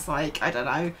I was just like, I don't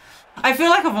know. I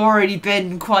feel like I've already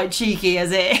been quite cheeky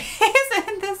as it is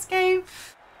in this game.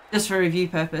 Just for review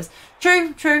purpose.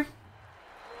 True, true.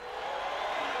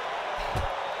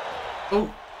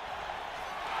 Oh.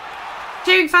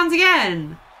 Cheering fans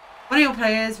again. One of your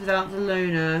players without the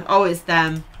loner. Oh, it's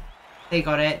them. They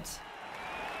got it.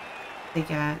 They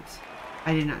get.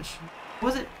 I didn't actually.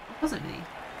 Was it? Wasn't me.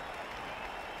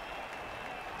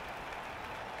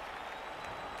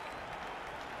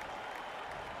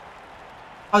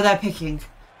 Oh, they're picking.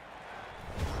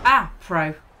 Ah,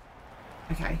 pro.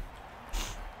 Okay.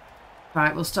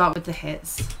 Right, we'll start with the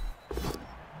hits.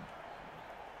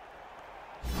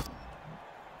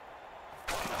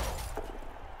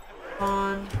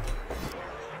 One,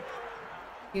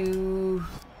 two,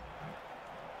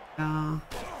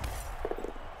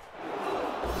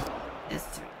 there's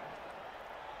 3.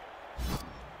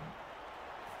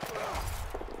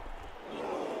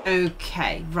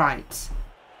 Okay, right.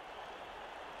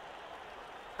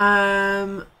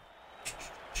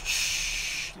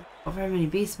 Not very many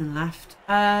beastmen left.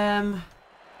 I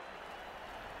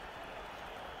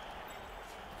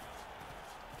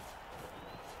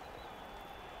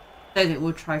don't think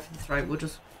we'll try for the throat, we'll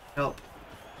just help.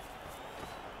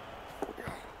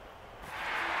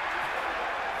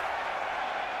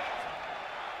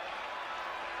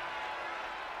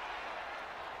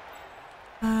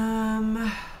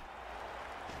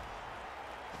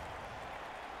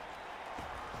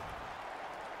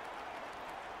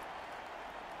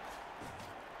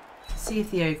 See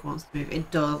if the ogre wants to move.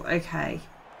 It does, okay.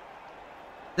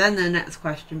 Then the next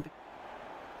question.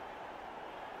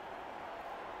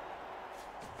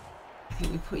 I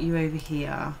think we put you over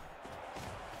here.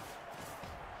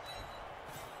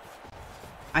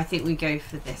 I think we go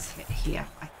for this hit here.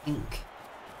 I think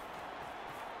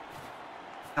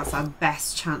that's our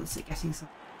best chance at getting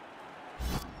something.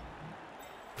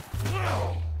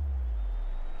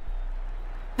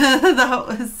 That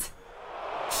was...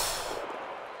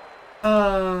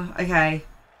 Oh, okay.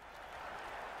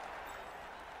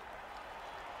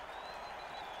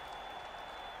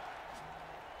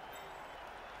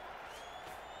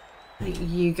 I think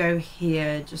you go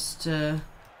here just to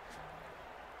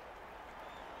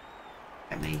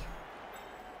get me.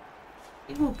 I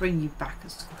think we'll bring you back a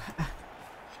square.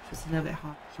 It's a little bit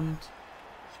hard.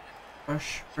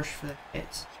 Rush for the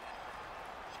hit.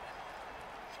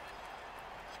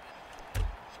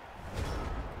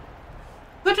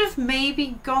 Could have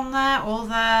maybe gone there or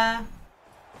there.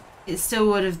 It still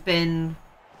would have been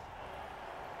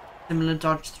similar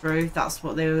dodge through. That's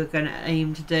what they were going to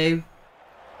aim to do.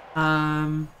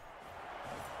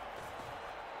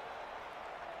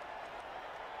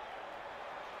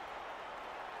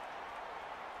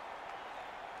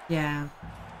 Yeah.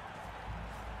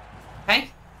 Okay.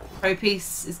 Pro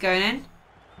piece is going in.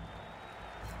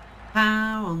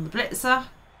 Pow on the blitzer.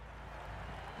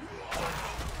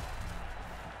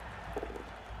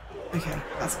 Okay,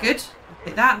 that's good. I'll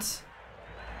pick that.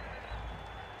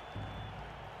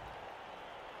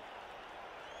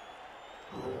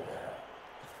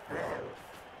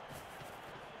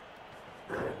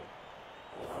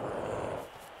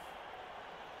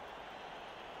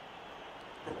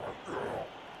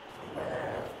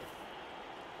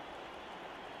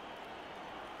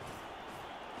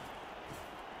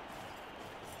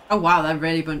 Oh wow, they're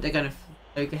really they're gonna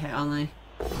Ogre hit, aren't they?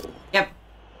 Yep.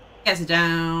 Gets it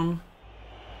down.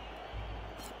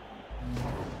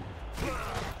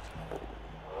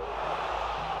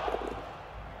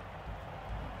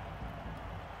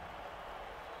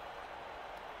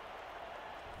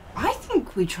 I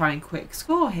think we try and quick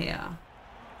score here.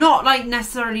 Not like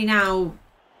necessarily now,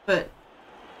 but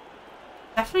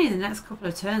definitely in the next couple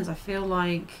of turns. I feel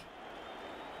like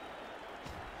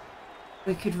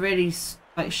we could really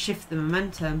like shift the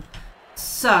momentum.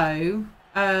 So,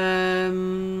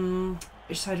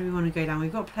 which side do we want to go down?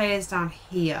 We've got players down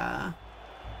here,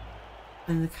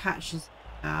 and the catches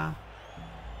are.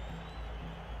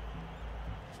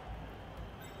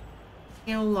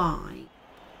 Feel like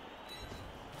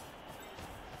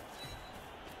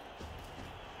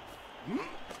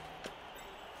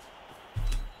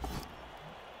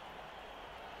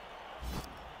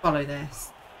follow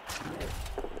this.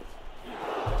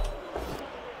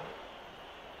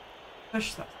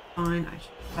 Push, that's fine. I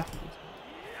should definitely.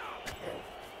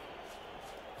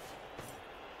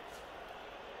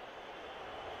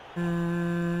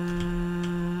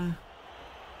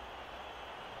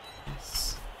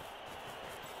 Yes.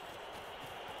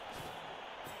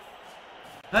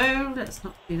 Oh, let's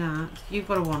not do that. You've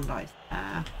got a one dice there.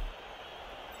 How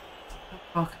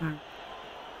far can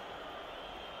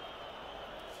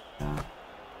I?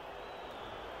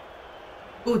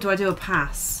 Oh, do I do a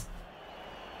pass?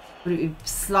 Would it be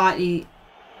slightly...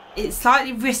 It's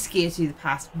slightly riskier to do the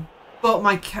pass, but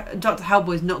my Dr.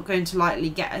 Hellboy is not going to likely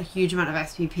get a huge amount of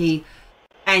SPP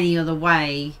any other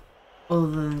way other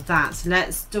than that. So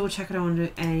let's double check I don't want to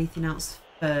do anything else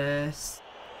first.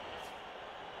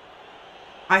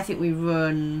 I think we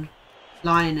run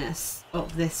Lioness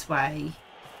up this way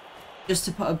just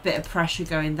to put a bit of pressure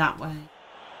going that way.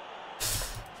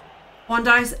 One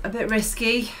dice, a bit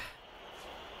risky.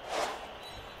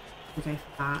 We'll go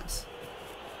for that.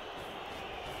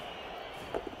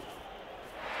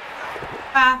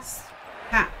 Pass,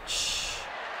 catch.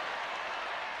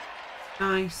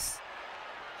 Nice.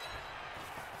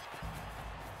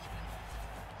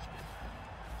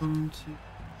 1, 2.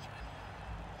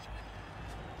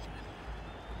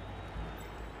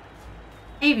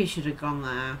 Maybe should have gone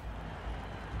there.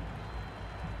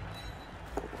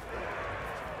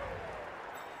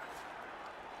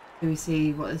 Can we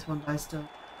see what this one dice does?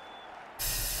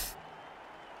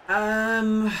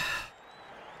 Don't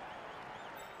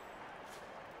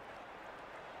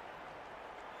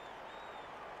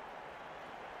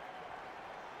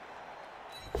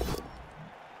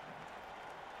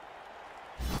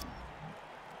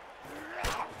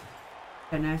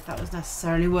know if that was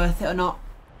necessarily worth it or not.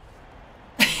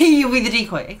 You'll be the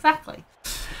decoy, exactly.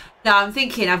 Now I'm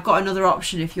thinking I've got another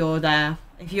option if you're there.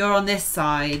 If you're on this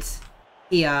side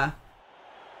here,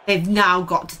 they've now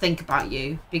got to think about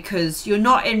you because you're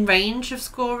not in range of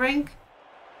scoring,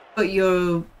 but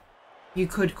you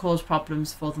could cause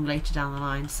problems for them later down the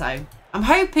line. So I'm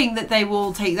hoping that they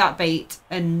will take that bait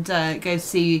and go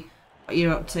see what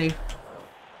you're up to.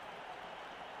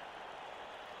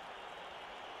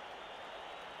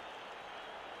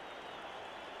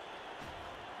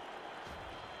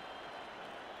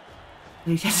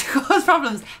 You get to cause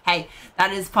problems. Hey,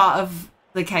 that is part of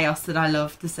the chaos that I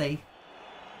love to see.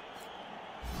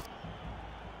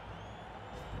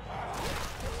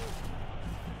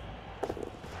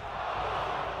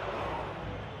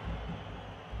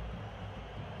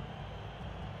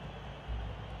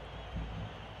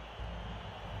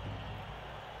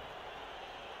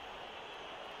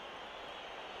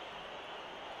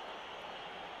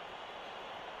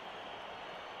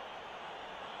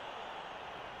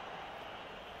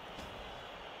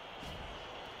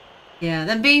 Yeah,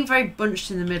 them being very bunched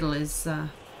in the middle is...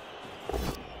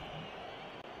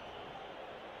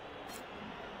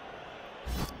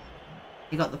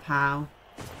 You got the POW.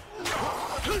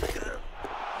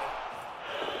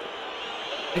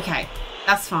 Okay,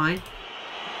 that's fine.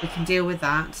 We can deal with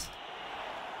that.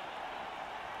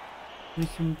 We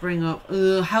can bring up...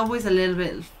 Hellboy's a little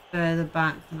bit further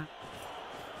back than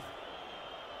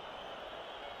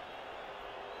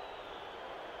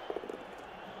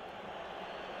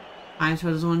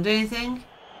Minotaur doesn't want to do anything.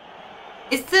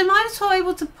 Is the Minotaur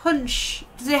able to punch?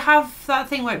 Does it have that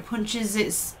thing where it punches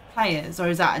its players, or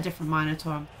is that a different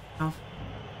Minotaur? Oh.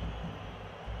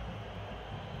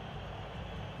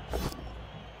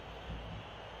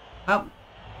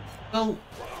 Well.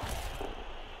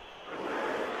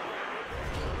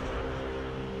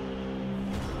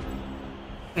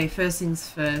 Okay, first things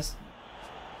first.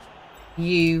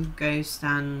 You go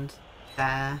stand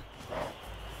there.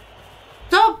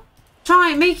 Stop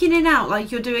making it out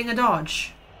like you're doing a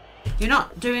dodge. You're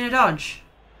not doing a dodge.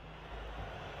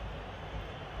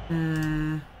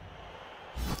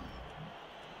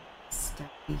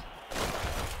 Steady.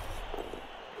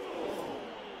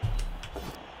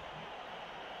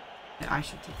 I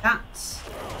should take that.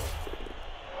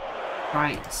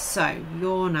 Right, so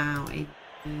you're now able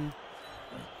to...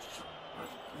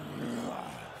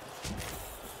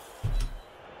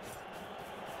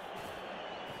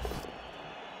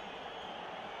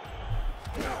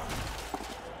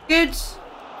 Good. I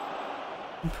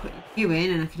can put you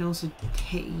in, and I can also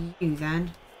hit you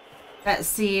then. Let's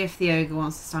see if the ogre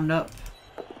wants to stand up.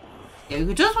 The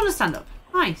ogre does want to stand up.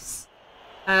 Nice.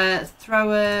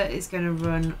 Thrower is going to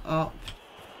run up.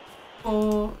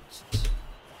 Fort.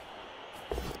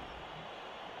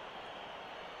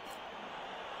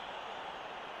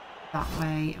 That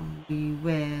way, and we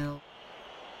will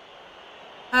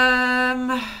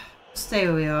stay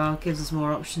where we are. Gives us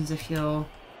more options if you're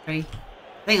free.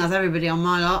 I think that's everybody on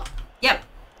my lot. Yep.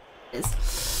 It's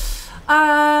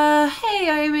hey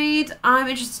Iomade, I'm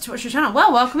interested to watch your channel.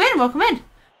 Well, welcome in, welcome in.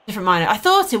 Different minor. I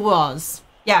thought it was.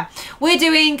 Yeah. We're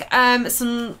doing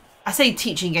some, I say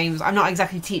teaching games, I'm not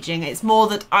exactly teaching, it's more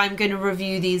that I'm going to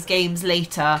review these games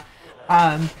later.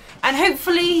 And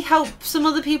hopefully help some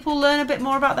other people learn a bit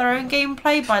more about their own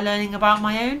gameplay by learning about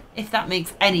my own, if that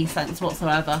makes any sense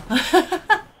whatsoever.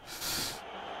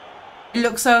 It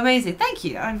looks so amazing. Thank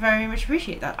you. I very much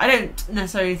appreciate that. I don't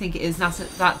necessarily think it is that's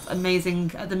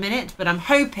amazing at the minute, but I'm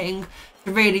hoping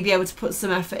to really be able to put some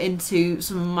effort into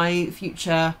some of my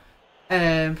future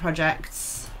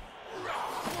projects.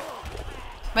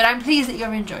 But I'm pleased that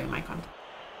you're enjoying my content.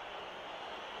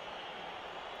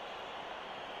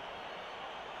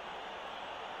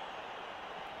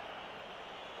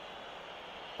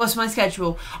 What's my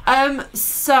schedule?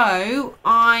 So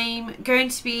I'm going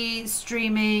to be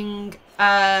streaming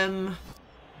Monday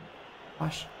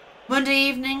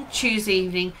evening, Tuesday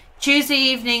evening. Tuesday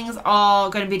evenings are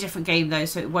going to be a different game though,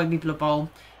 so it won't be Blood Bowl.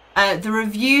 The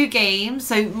review games,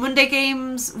 so Monday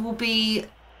games will be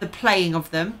the playing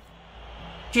of them.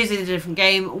 Tuesday is a different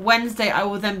game. Wednesday I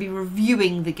will then be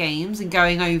reviewing the games and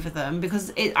going over them,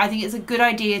 because I think it's a good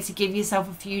idea to give yourself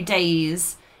a few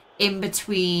days in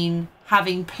between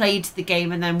having played the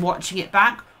game and then watching it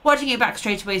back. Watching it back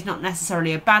straight away is not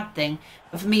necessarily a bad thing,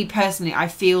 but for me personally, I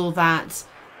feel that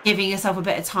giving yourself a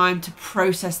bit of time to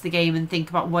process the game and think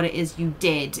about what it is you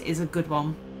did is a good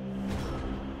one.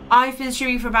 I've been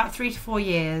streaming for about 3 to 4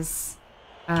 years.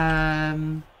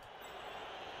 Started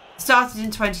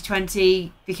in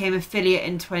 2020, became affiliate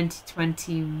in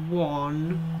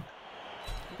 2021.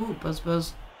 Ooh,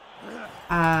 buzz.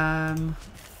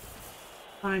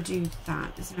 I want to do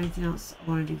that. Is there anything else I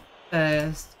want to do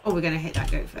first? Oh, we're going to hit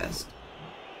that goat first.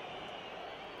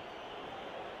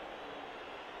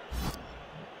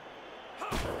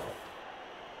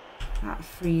 That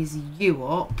frees you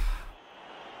up.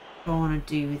 What do I want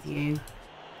to do with you?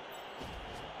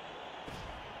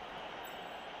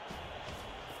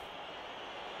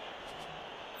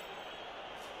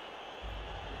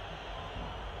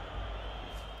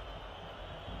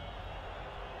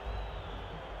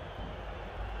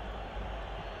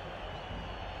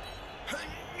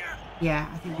 Yeah,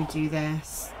 I think we do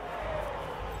this.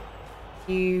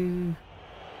 You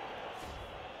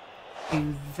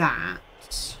do that.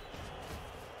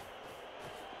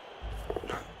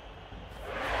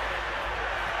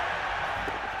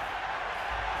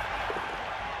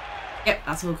 Yep,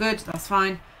 that's all good. That's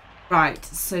fine. Right,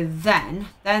 so then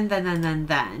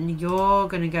you're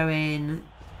gonna go in.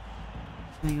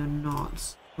 No, you're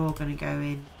not. You're gonna go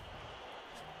in.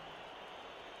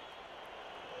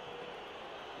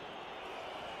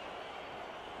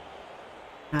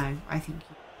 No, I think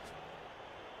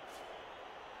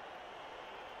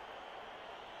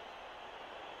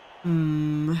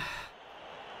Hmm.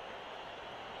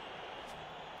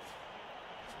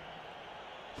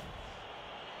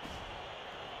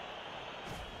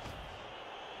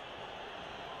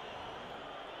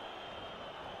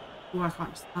 Oh, I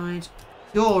can't decide.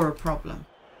 You're a problem.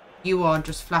 You are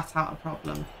just flat out a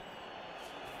problem.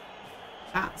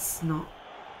 That's not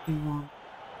what we want.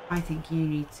 I think you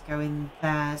need to go in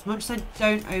there. As much as I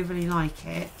don't overly like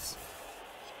it.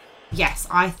 Yes,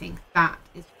 I think that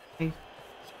is true.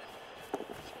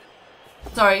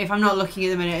 Sorry if I'm not looking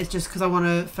at the minute. It's just because I want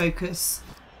to focus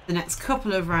the next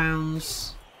couple of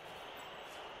rounds.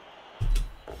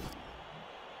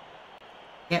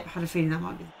 Yep, had a feeling that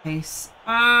might be the case.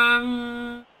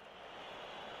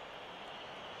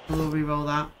 We'll re-roll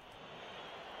that.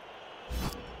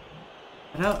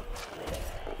 Put up.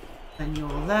 Then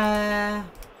you're there.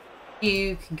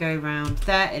 You can go round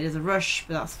there. It is a rush,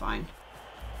 but that's fine.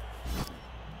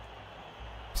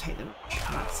 Take the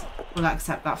rush. We'll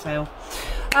accept that fail.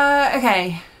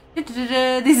 Okay.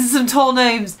 These are some tall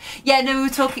gnomes. Yeah, no, we were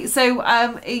talking. So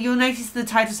you'll notice the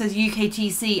title says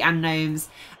UKTC and gnomes.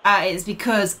 It's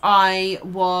because I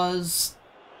was.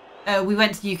 We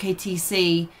went to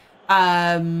UKTC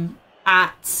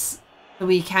at the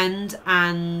weekend,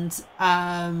 and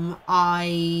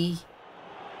I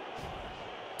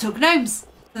took gnomes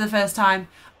for the first time.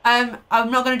 I'm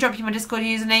not going to drop you my Discord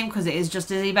username because it is just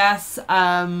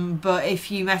DizzyBess. But if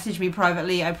you message me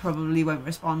privately, I probably won't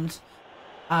respond.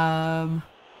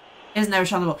 Isn't there a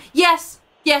shot on the wall? Yes,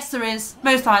 there is,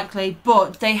 most likely,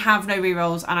 but they have no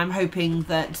rerolls, and I'm hoping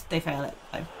that they fail it.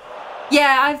 So.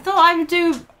 Yeah, I thought I would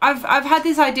do. I've had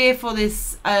this idea for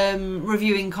this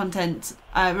reviewing content,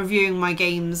 reviewing my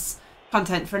games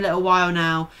content for a little while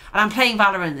now, and I'm playing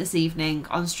Valorant this evening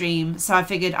on stream. So I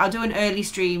figured I'll do an early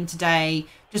stream today,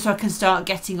 just so I can start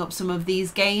getting up some of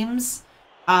these games.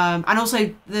 And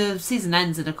also the season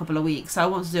ends in a couple of weeks, so I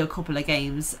want to do a couple of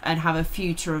games and have a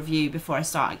future review before I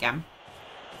start again.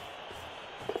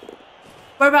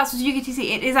 Whereabouts was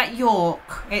UKTC? It is at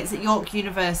York. It's at York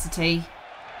University.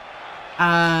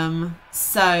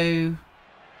 So,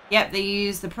 yep, they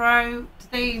used the pro.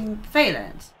 Did they fail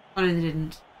it? Oh no, they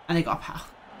didn't. And they got a pal.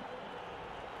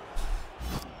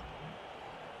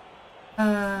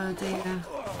 Oh dear.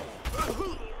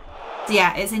 So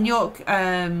yeah, it's in York.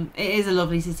 It is a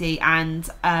lovely city, and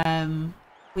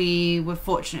we were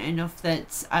fortunate enough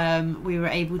that we were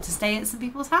able to stay at some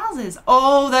people's houses.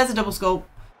 Oh, there's a double skull.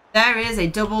 There is a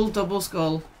double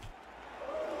skull.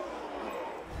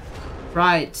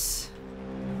 Right.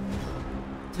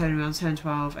 Turn around, turn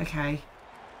 12. Okay.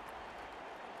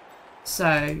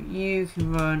 So you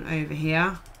can run over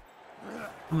here.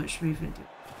 How much movement do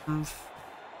we have?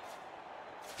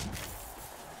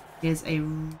 Here's a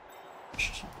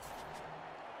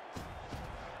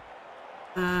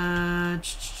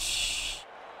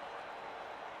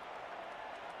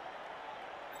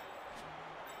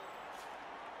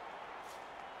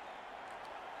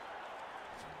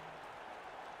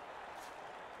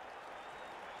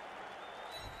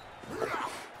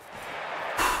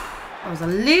I was a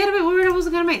little bit worried I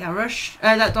wasn't going to make that rush.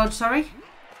 That dodge, sorry.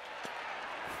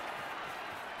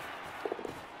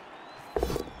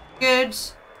 Good.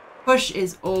 Push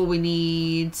is all we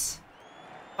need.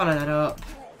 Follow that up.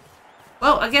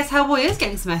 Well, I guess Hellboy is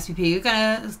getting some SPP. We're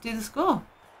going to do the score.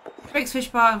 Drake's Fish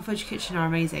Bar and Fudge Kitchen are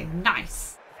amazing.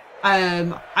 Nice.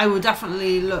 I will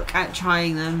definitely look at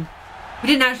trying them. We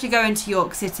didn't actually go into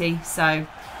York City, so...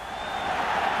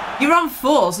 You're on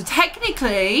 4, so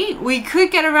technically we could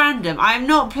get a random. I'm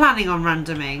not planning on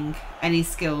randoming any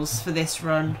skills for this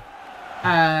run.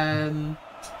 Oh,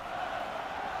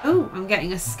 I'm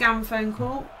getting a scam phone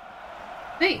call.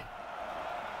 Hey.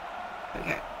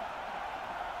 Okay.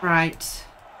 Right.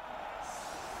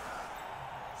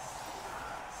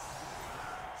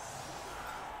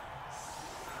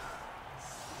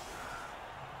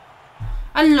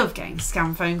 I love getting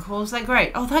scam phone calls. They're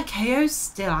great. Oh, that KO's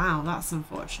still out. That's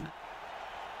unfortunate.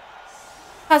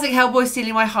 Classic Hellboy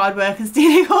stealing my hard work and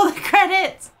stealing all the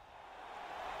credit.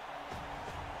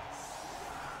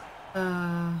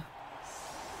 Oh,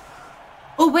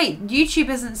 wait. YouTube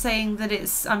isn't saying that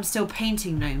it's... I'm still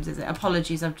painting gnomes, is it?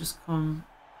 Apologies. I've just gone...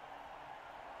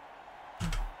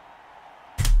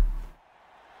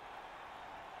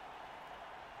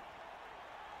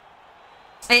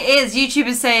 It is. YouTube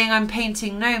is saying I'm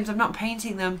painting gnomes. I'm not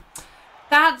painting them.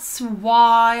 That's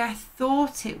why I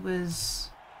thought it was...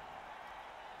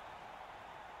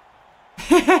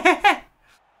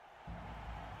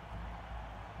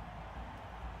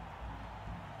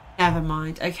 Never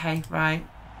mind. Okay, right.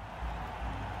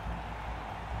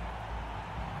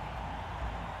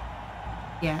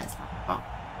 Yeah, it's not.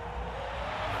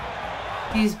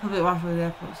 Use public Wi-Fi with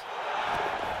airports.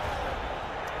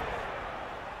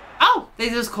 Oh, they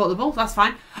just caught the ball. That's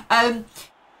fine.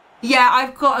 Yeah,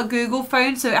 I've got a Google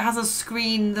phone, so it has a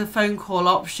screen the phone call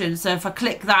option. So if I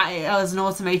click that, it has an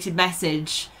automated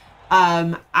message.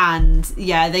 And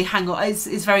yeah, they hang up.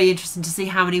 It's very interesting to see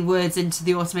how many words into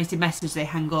the automated message they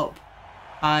hang up.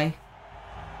 Bye.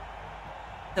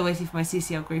 They're waiting for my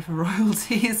CCL agree for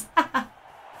royalties.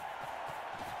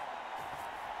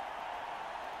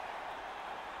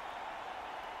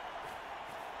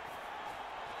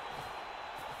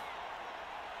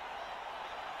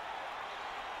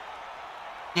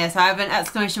 Yes, I have an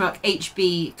exclamation mark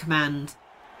HB command,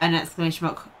 an exclamation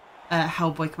mark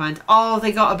Hellboy command. Oh,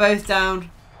 they got her both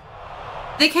down.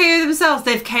 They KO'd themselves.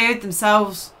 They've KO'd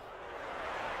themselves.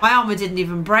 My armor didn't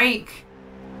even break.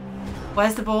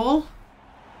 Where's the ball?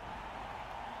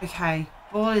 Okay,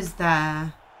 ball is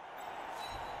there.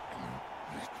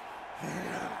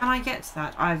 Can I get to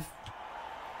that?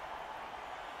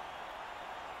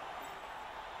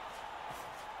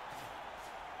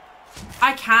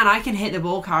 I can hit the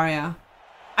ball carrier.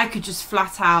 I could just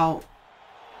flat out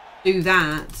do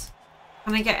that.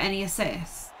 Can I get any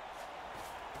assists?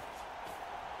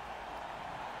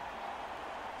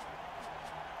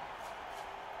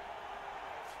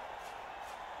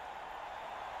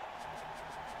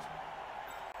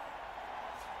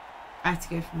 I have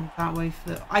to go from that way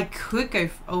for... I could go...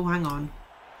 Oh, hang on.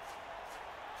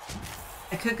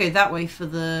 I could go that way for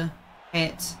the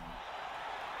hit.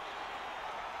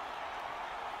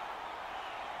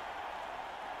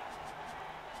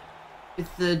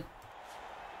 With the...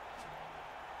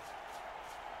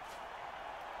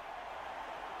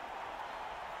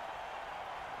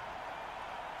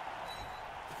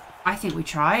 I think we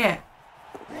try it.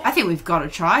 I think we've got to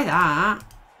try that.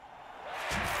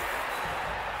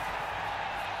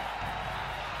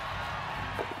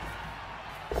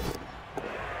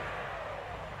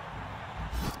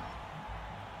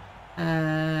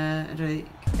 I don't think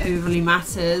it overly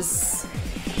matters.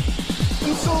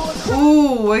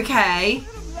 Ooh, okay.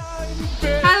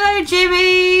 Hello,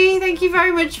 Jimmy. Thank you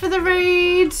very much for the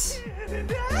raid.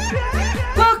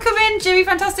 Welcome in, Jimmy.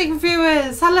 Fantastic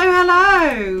viewers. Hello,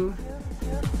 hello.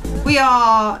 We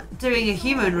are doing a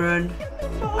human run.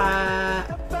 Hello.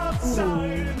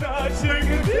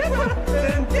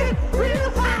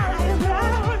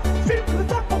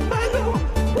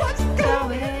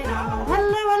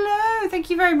 Thank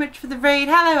you very much for the raid.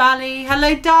 Hello, Ali.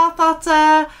 Hello, Darth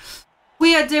Otter.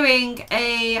 We are doing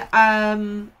a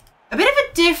bit of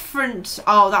a different...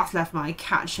 Oh, that's left my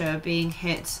catcher being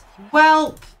hit.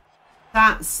 Welp.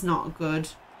 That's not good.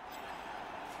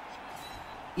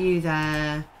 You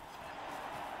there.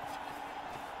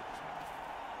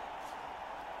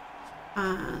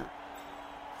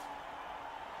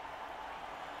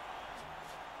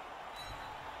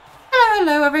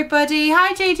 Hello, everybody.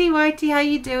 Hi, JD Whitey. How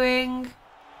you doing?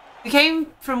 We came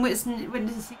from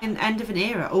witnessing an end of an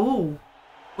era. Oh.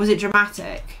 Was it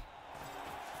dramatic?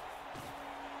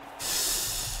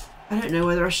 I don't know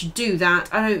whether I should do that.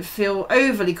 I don't feel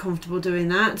overly comfortable doing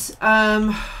that.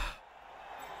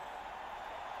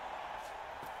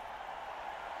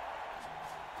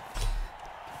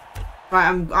 Right,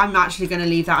 I'm actually going to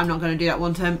leave that. I'm not going to do that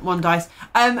one dice.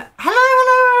 Hello,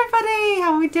 everybody.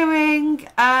 How are we doing?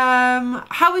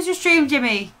 How was your stream,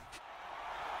 Jimmy?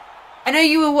 I know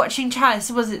you were watching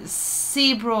Chalice. Was it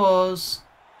Seabros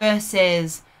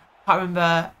versus... I can't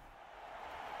remember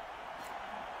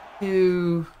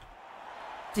who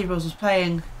Seabros was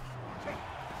playing.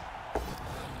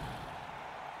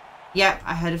 Yep,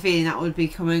 I had a feeling that would be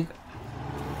coming.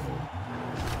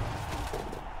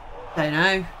 Don't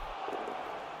know.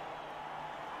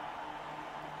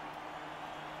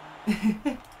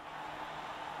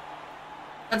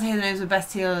 I'd say the gnomes were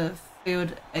best field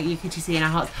at UKTC in our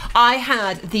hearts. I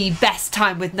had the best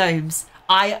time with gnomes.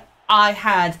 I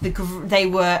had they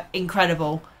were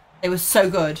incredible. They were so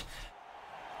good.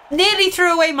 Nearly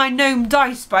threw away my gnome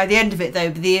dice by the end of it though,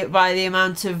 by the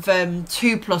amount of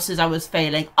 2+ I was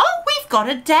failing. Oh, we've got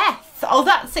a death. Oh,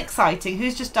 that's exciting.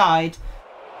 Who's just died?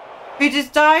 Who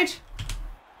just died?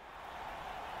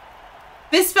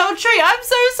 Misspelled Tree. I'm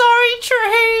so sorry,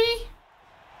 Tree.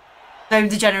 Gnome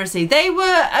degeneracy. They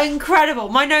were incredible.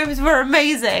 My gnomes were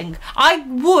amazing. I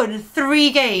won 3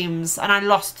 games and I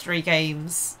lost 3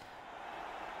 games.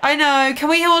 I know. Can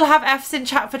we all have F's in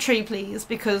chat for Tree, please?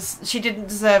 Because she didn't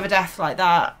deserve a death like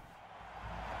that.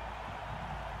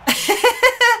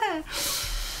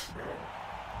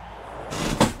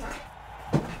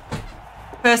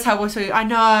 First, how was we? I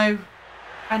know.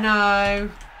 I know.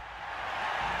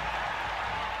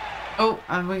 Oh,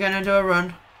 and we're going to do a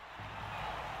run.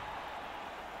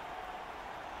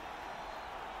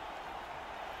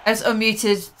 I was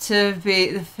unmuted to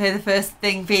hear the first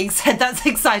thing being said. That's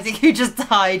exciting. Who just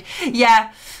died?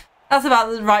 Yeah, that's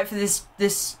about right for this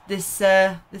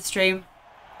stream.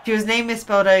 If she was named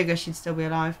Misspelled Ogre, she'd still be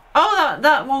alive. Oh,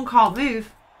 that one can't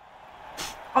move.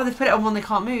 Oh, they put it on one they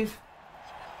can't move.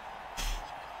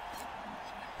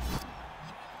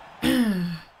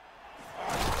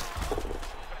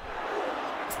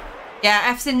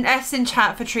 Yeah, F's in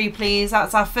chat for Tree, please.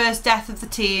 That's our first death of the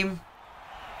team.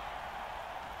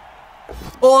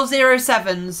 All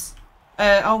 07s.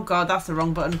 Oh god, that's the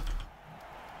wrong button.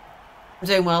 We're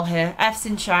doing well here. F's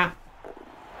in chat.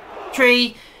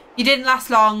 Tree, you didn't last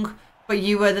long, but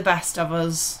you were the best of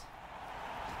us.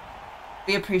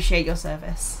 We appreciate your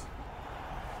service.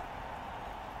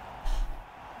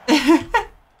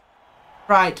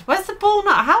 Right, where's the ball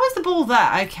now? How is the ball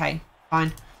there? Okay,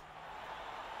 fine.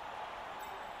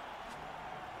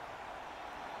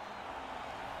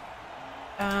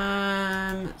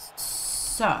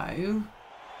 So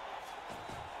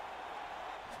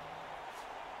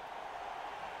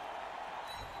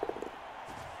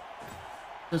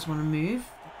does want to move.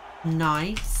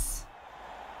 Nice.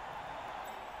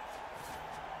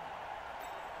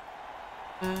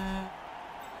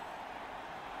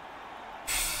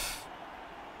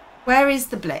 Where is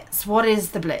the blitz? What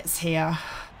is the blitz here?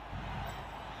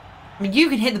 I mean, you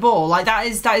can hit the ball. Like that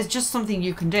is just something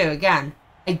you can do. Again,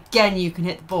 you can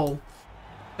hit the ball.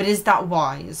 But is that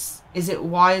wise? Is it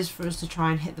wise for us to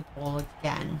try and hit the ball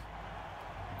again?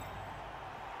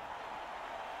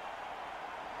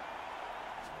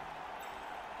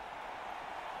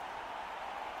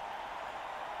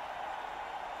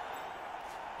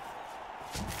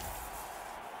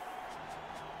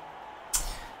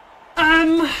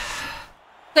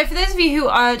 So for those of you who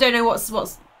don't know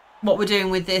what we're doing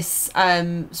with this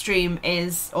stream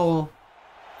is, or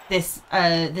this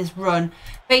run,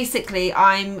 basically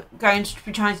I'm going to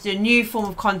be trying to do a new form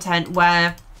of content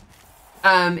where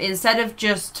instead of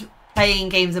just playing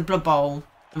games of Blood Bowl,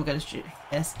 I'm going to shoot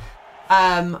this,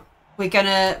 we're going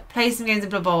to play some games of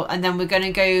Blood Bowl, and then we're going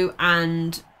to go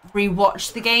and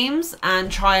rewatch the games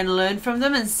and try and learn from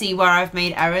them and see where I've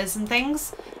made errors and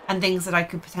things that I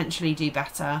could potentially do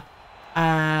better.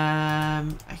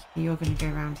 Okay, you're going to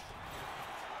go around here.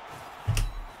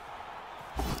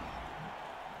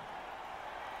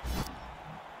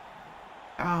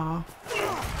 Oh,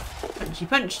 punchy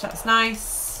punch, that's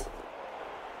nice.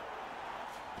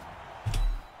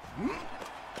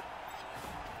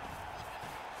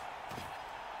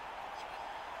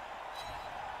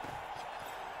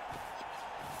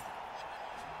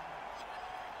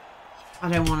 I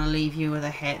don't want to leave you with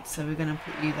a hit, so we're going to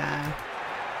put you there.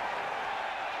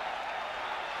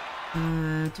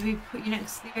 Do we put you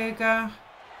next to the ogre?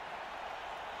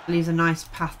 It leaves a nice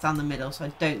path down the middle, so I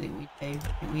don't think we do.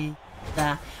 I think we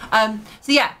there.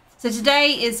 So yeah, so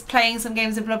today is playing some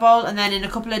games of Blood Bowl, and then in a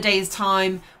couple of days'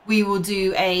 time we will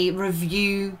do a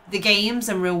review the games,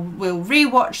 and we'll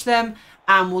rewatch them,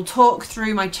 and we'll talk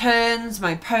through my turns,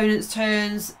 my opponent's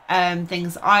turns,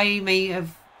 things I may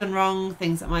have done wrong,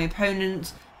 things that my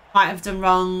opponent might have done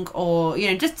wrong, or you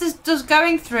know, just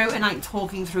going through and like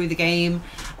talking through the game.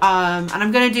 And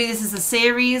I'm going to do this as a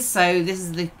series, so this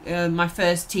is the my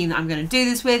first team that I'm going to do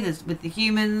this with, is with the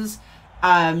humans.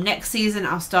 Next season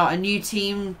I'll start a new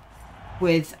team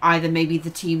with either maybe the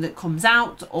team that comes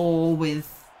out, or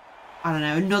with, I don't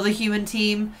know, another human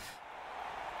team.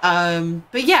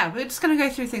 But yeah, we're just going to go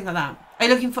through things like that. Are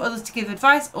you looking for others to give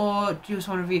advice, or do you just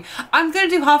want to review? I'm going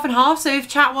to do half and half, so if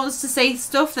chat wants to say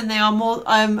stuff, then they are more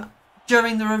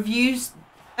during the reviews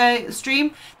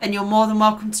stream, then you're more than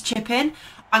welcome to chip in.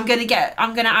 I'm going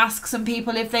to ask some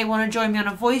people if they want to join me on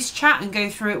a voice chat and go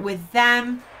through it with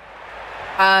them.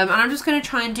 And I'm just going to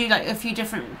try and do like a few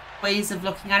different ways of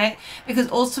looking at it,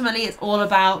 because ultimately it's all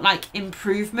about like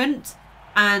improvement.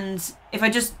 And if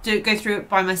I just go through it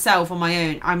by myself on my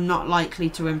own, I'm not likely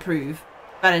to improve.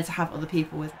 Better to have other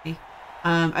people with me.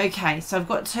 Okay, so I've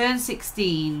got turn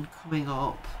 16 coming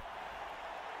up.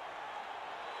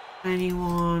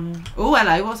 Anyone? Oh,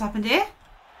 hello, what's happened here?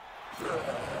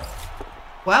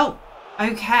 Well,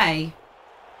 okay.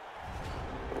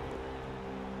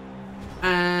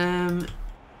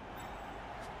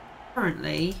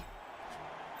 Currently,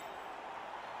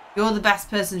 you're the best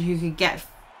person who could get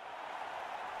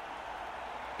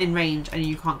in range, and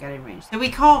you can't get in range. So we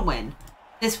can't win.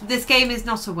 This game is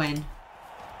not a win.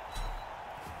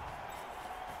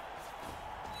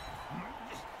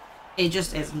 It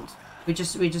just isn't. We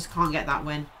just can't get that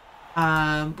win.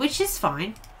 Which is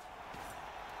fine.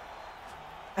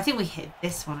 I think we hit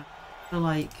this one. I feel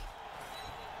like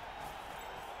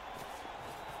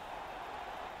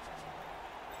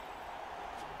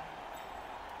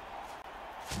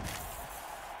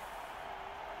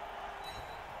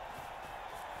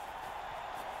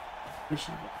We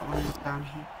should put one down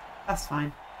here. That's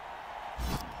fine.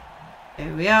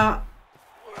 Here we are.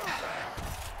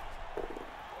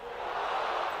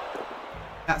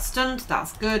 That's stunned.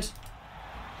 That's good.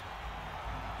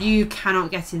 You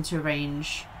cannot get into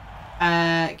range.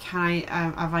 Can I?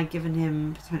 Have I given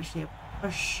him potentially a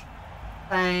push?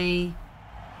 Play?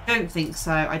 Don't think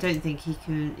so. I don't think he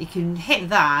can. He can hit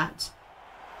that,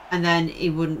 and then he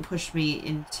wouldn't push me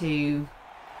into.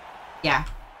 Yeah,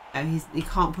 no, he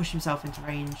can't push himself into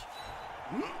range.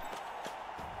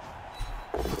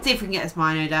 Let's see if we can get this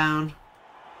Mino down.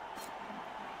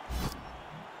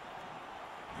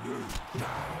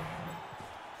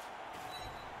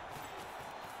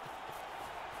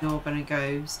 You're gonna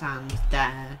go stand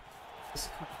there.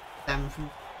 Just cut them from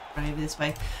running over this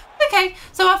way. Okay,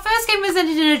 so our first game was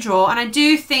ended in a draw, and I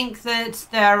do think that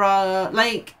there are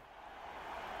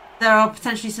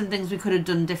potentially some things we could have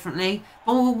done differently.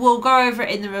 But we'll go over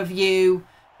it in the review.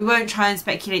 We won't try and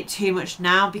speculate too much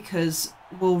now because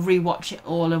we'll rewatch it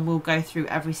all and we'll go through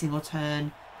every single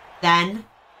turn then.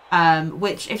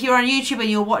 Which, if you're on YouTube and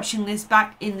you're watching this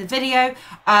back in the video,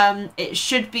 it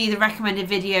should be the recommended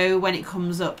video when it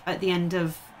comes up at the end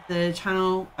of the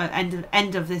channel,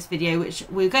 end of this video, which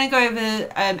we're going to go over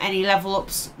any level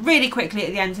ups really quickly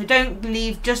at the end, so don't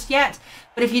leave just yet.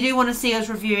 But if you do want to see us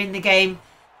reviewing the game,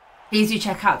 please do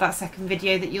check out that second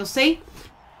video that you'll see.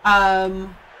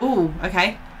 Ooh,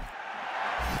 okay.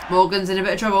 Morgan's in a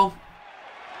bit of trouble.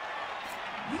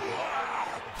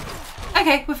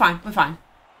 Okay, we're fine, we're fine.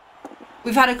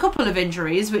 We've had a couple of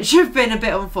injuries, which have been a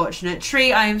bit unfortunate.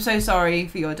 Tree, I am so sorry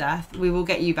for your death. We will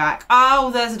get you back. Oh,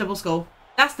 there's a double skull.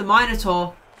 That's the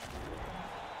Minotaur.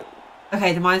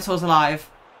 Okay, the Minotaur's alive.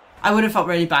 I would have felt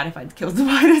really bad if I'd killed the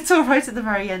Minotaur right at the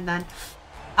very end then.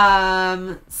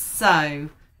 So,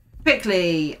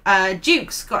 quickly,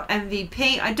 Duke's got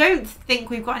MVP. I don't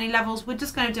think we've got any levels. We're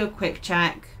just going to do a quick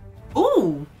check.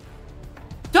 Ooh.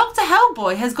 Dr.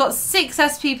 Hellboy has got 6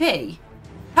 SPP.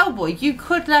 Hellboy, you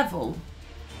could level.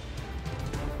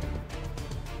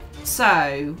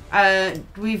 So,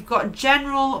 we've got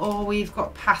general or we've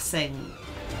got passing.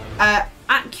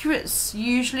 Accurate's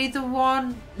usually the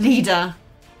one. Leader.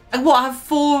 And what, I have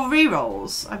 4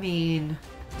 rerolls? I mean...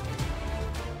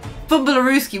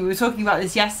 Fumblerooski, we were talking about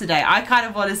this yesterday. I kind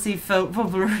of want to see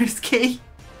Fumblerooski.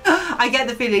 I get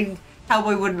the feeling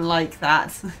Hellboy wouldn't like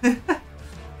that.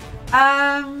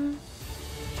 I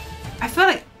feel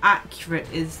like accurate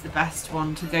is the best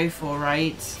one to go for,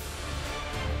 right?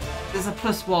 There's a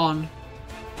 +1.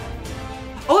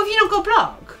 Oh, have you not got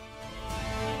block?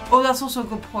 Oh, that's also a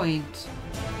good point.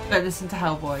 Don't listen to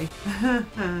Hellboy.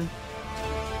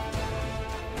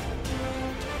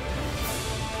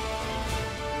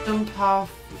 Jump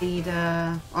off,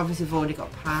 leader. Obviously, we've already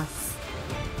got pass.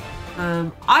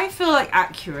 I feel like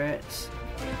accurate.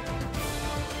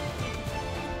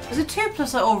 There's a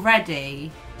 2+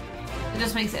 already. It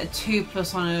just makes it a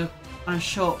 2+ on a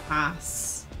short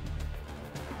pass.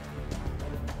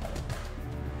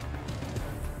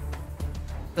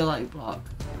 I feel like block.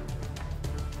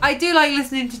 I do like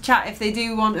listening to chat if they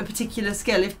do want a particular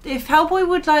skill. If Hellboy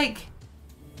would like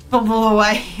fumble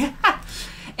away.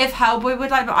 If Hellboy would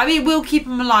like, I mean, we'll keep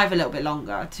him alive a little bit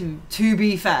longer. To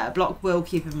be fair, block will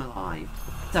keep him alive.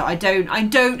 So I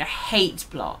don't hate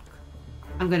block.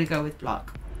 I'm gonna go with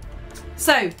block.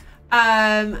 So,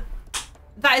 that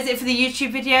is it for the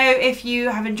YouTube video. If you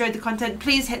have enjoyed the content,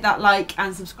 please hit that like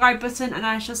and subscribe button, and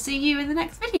I shall see you in the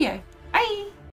next video.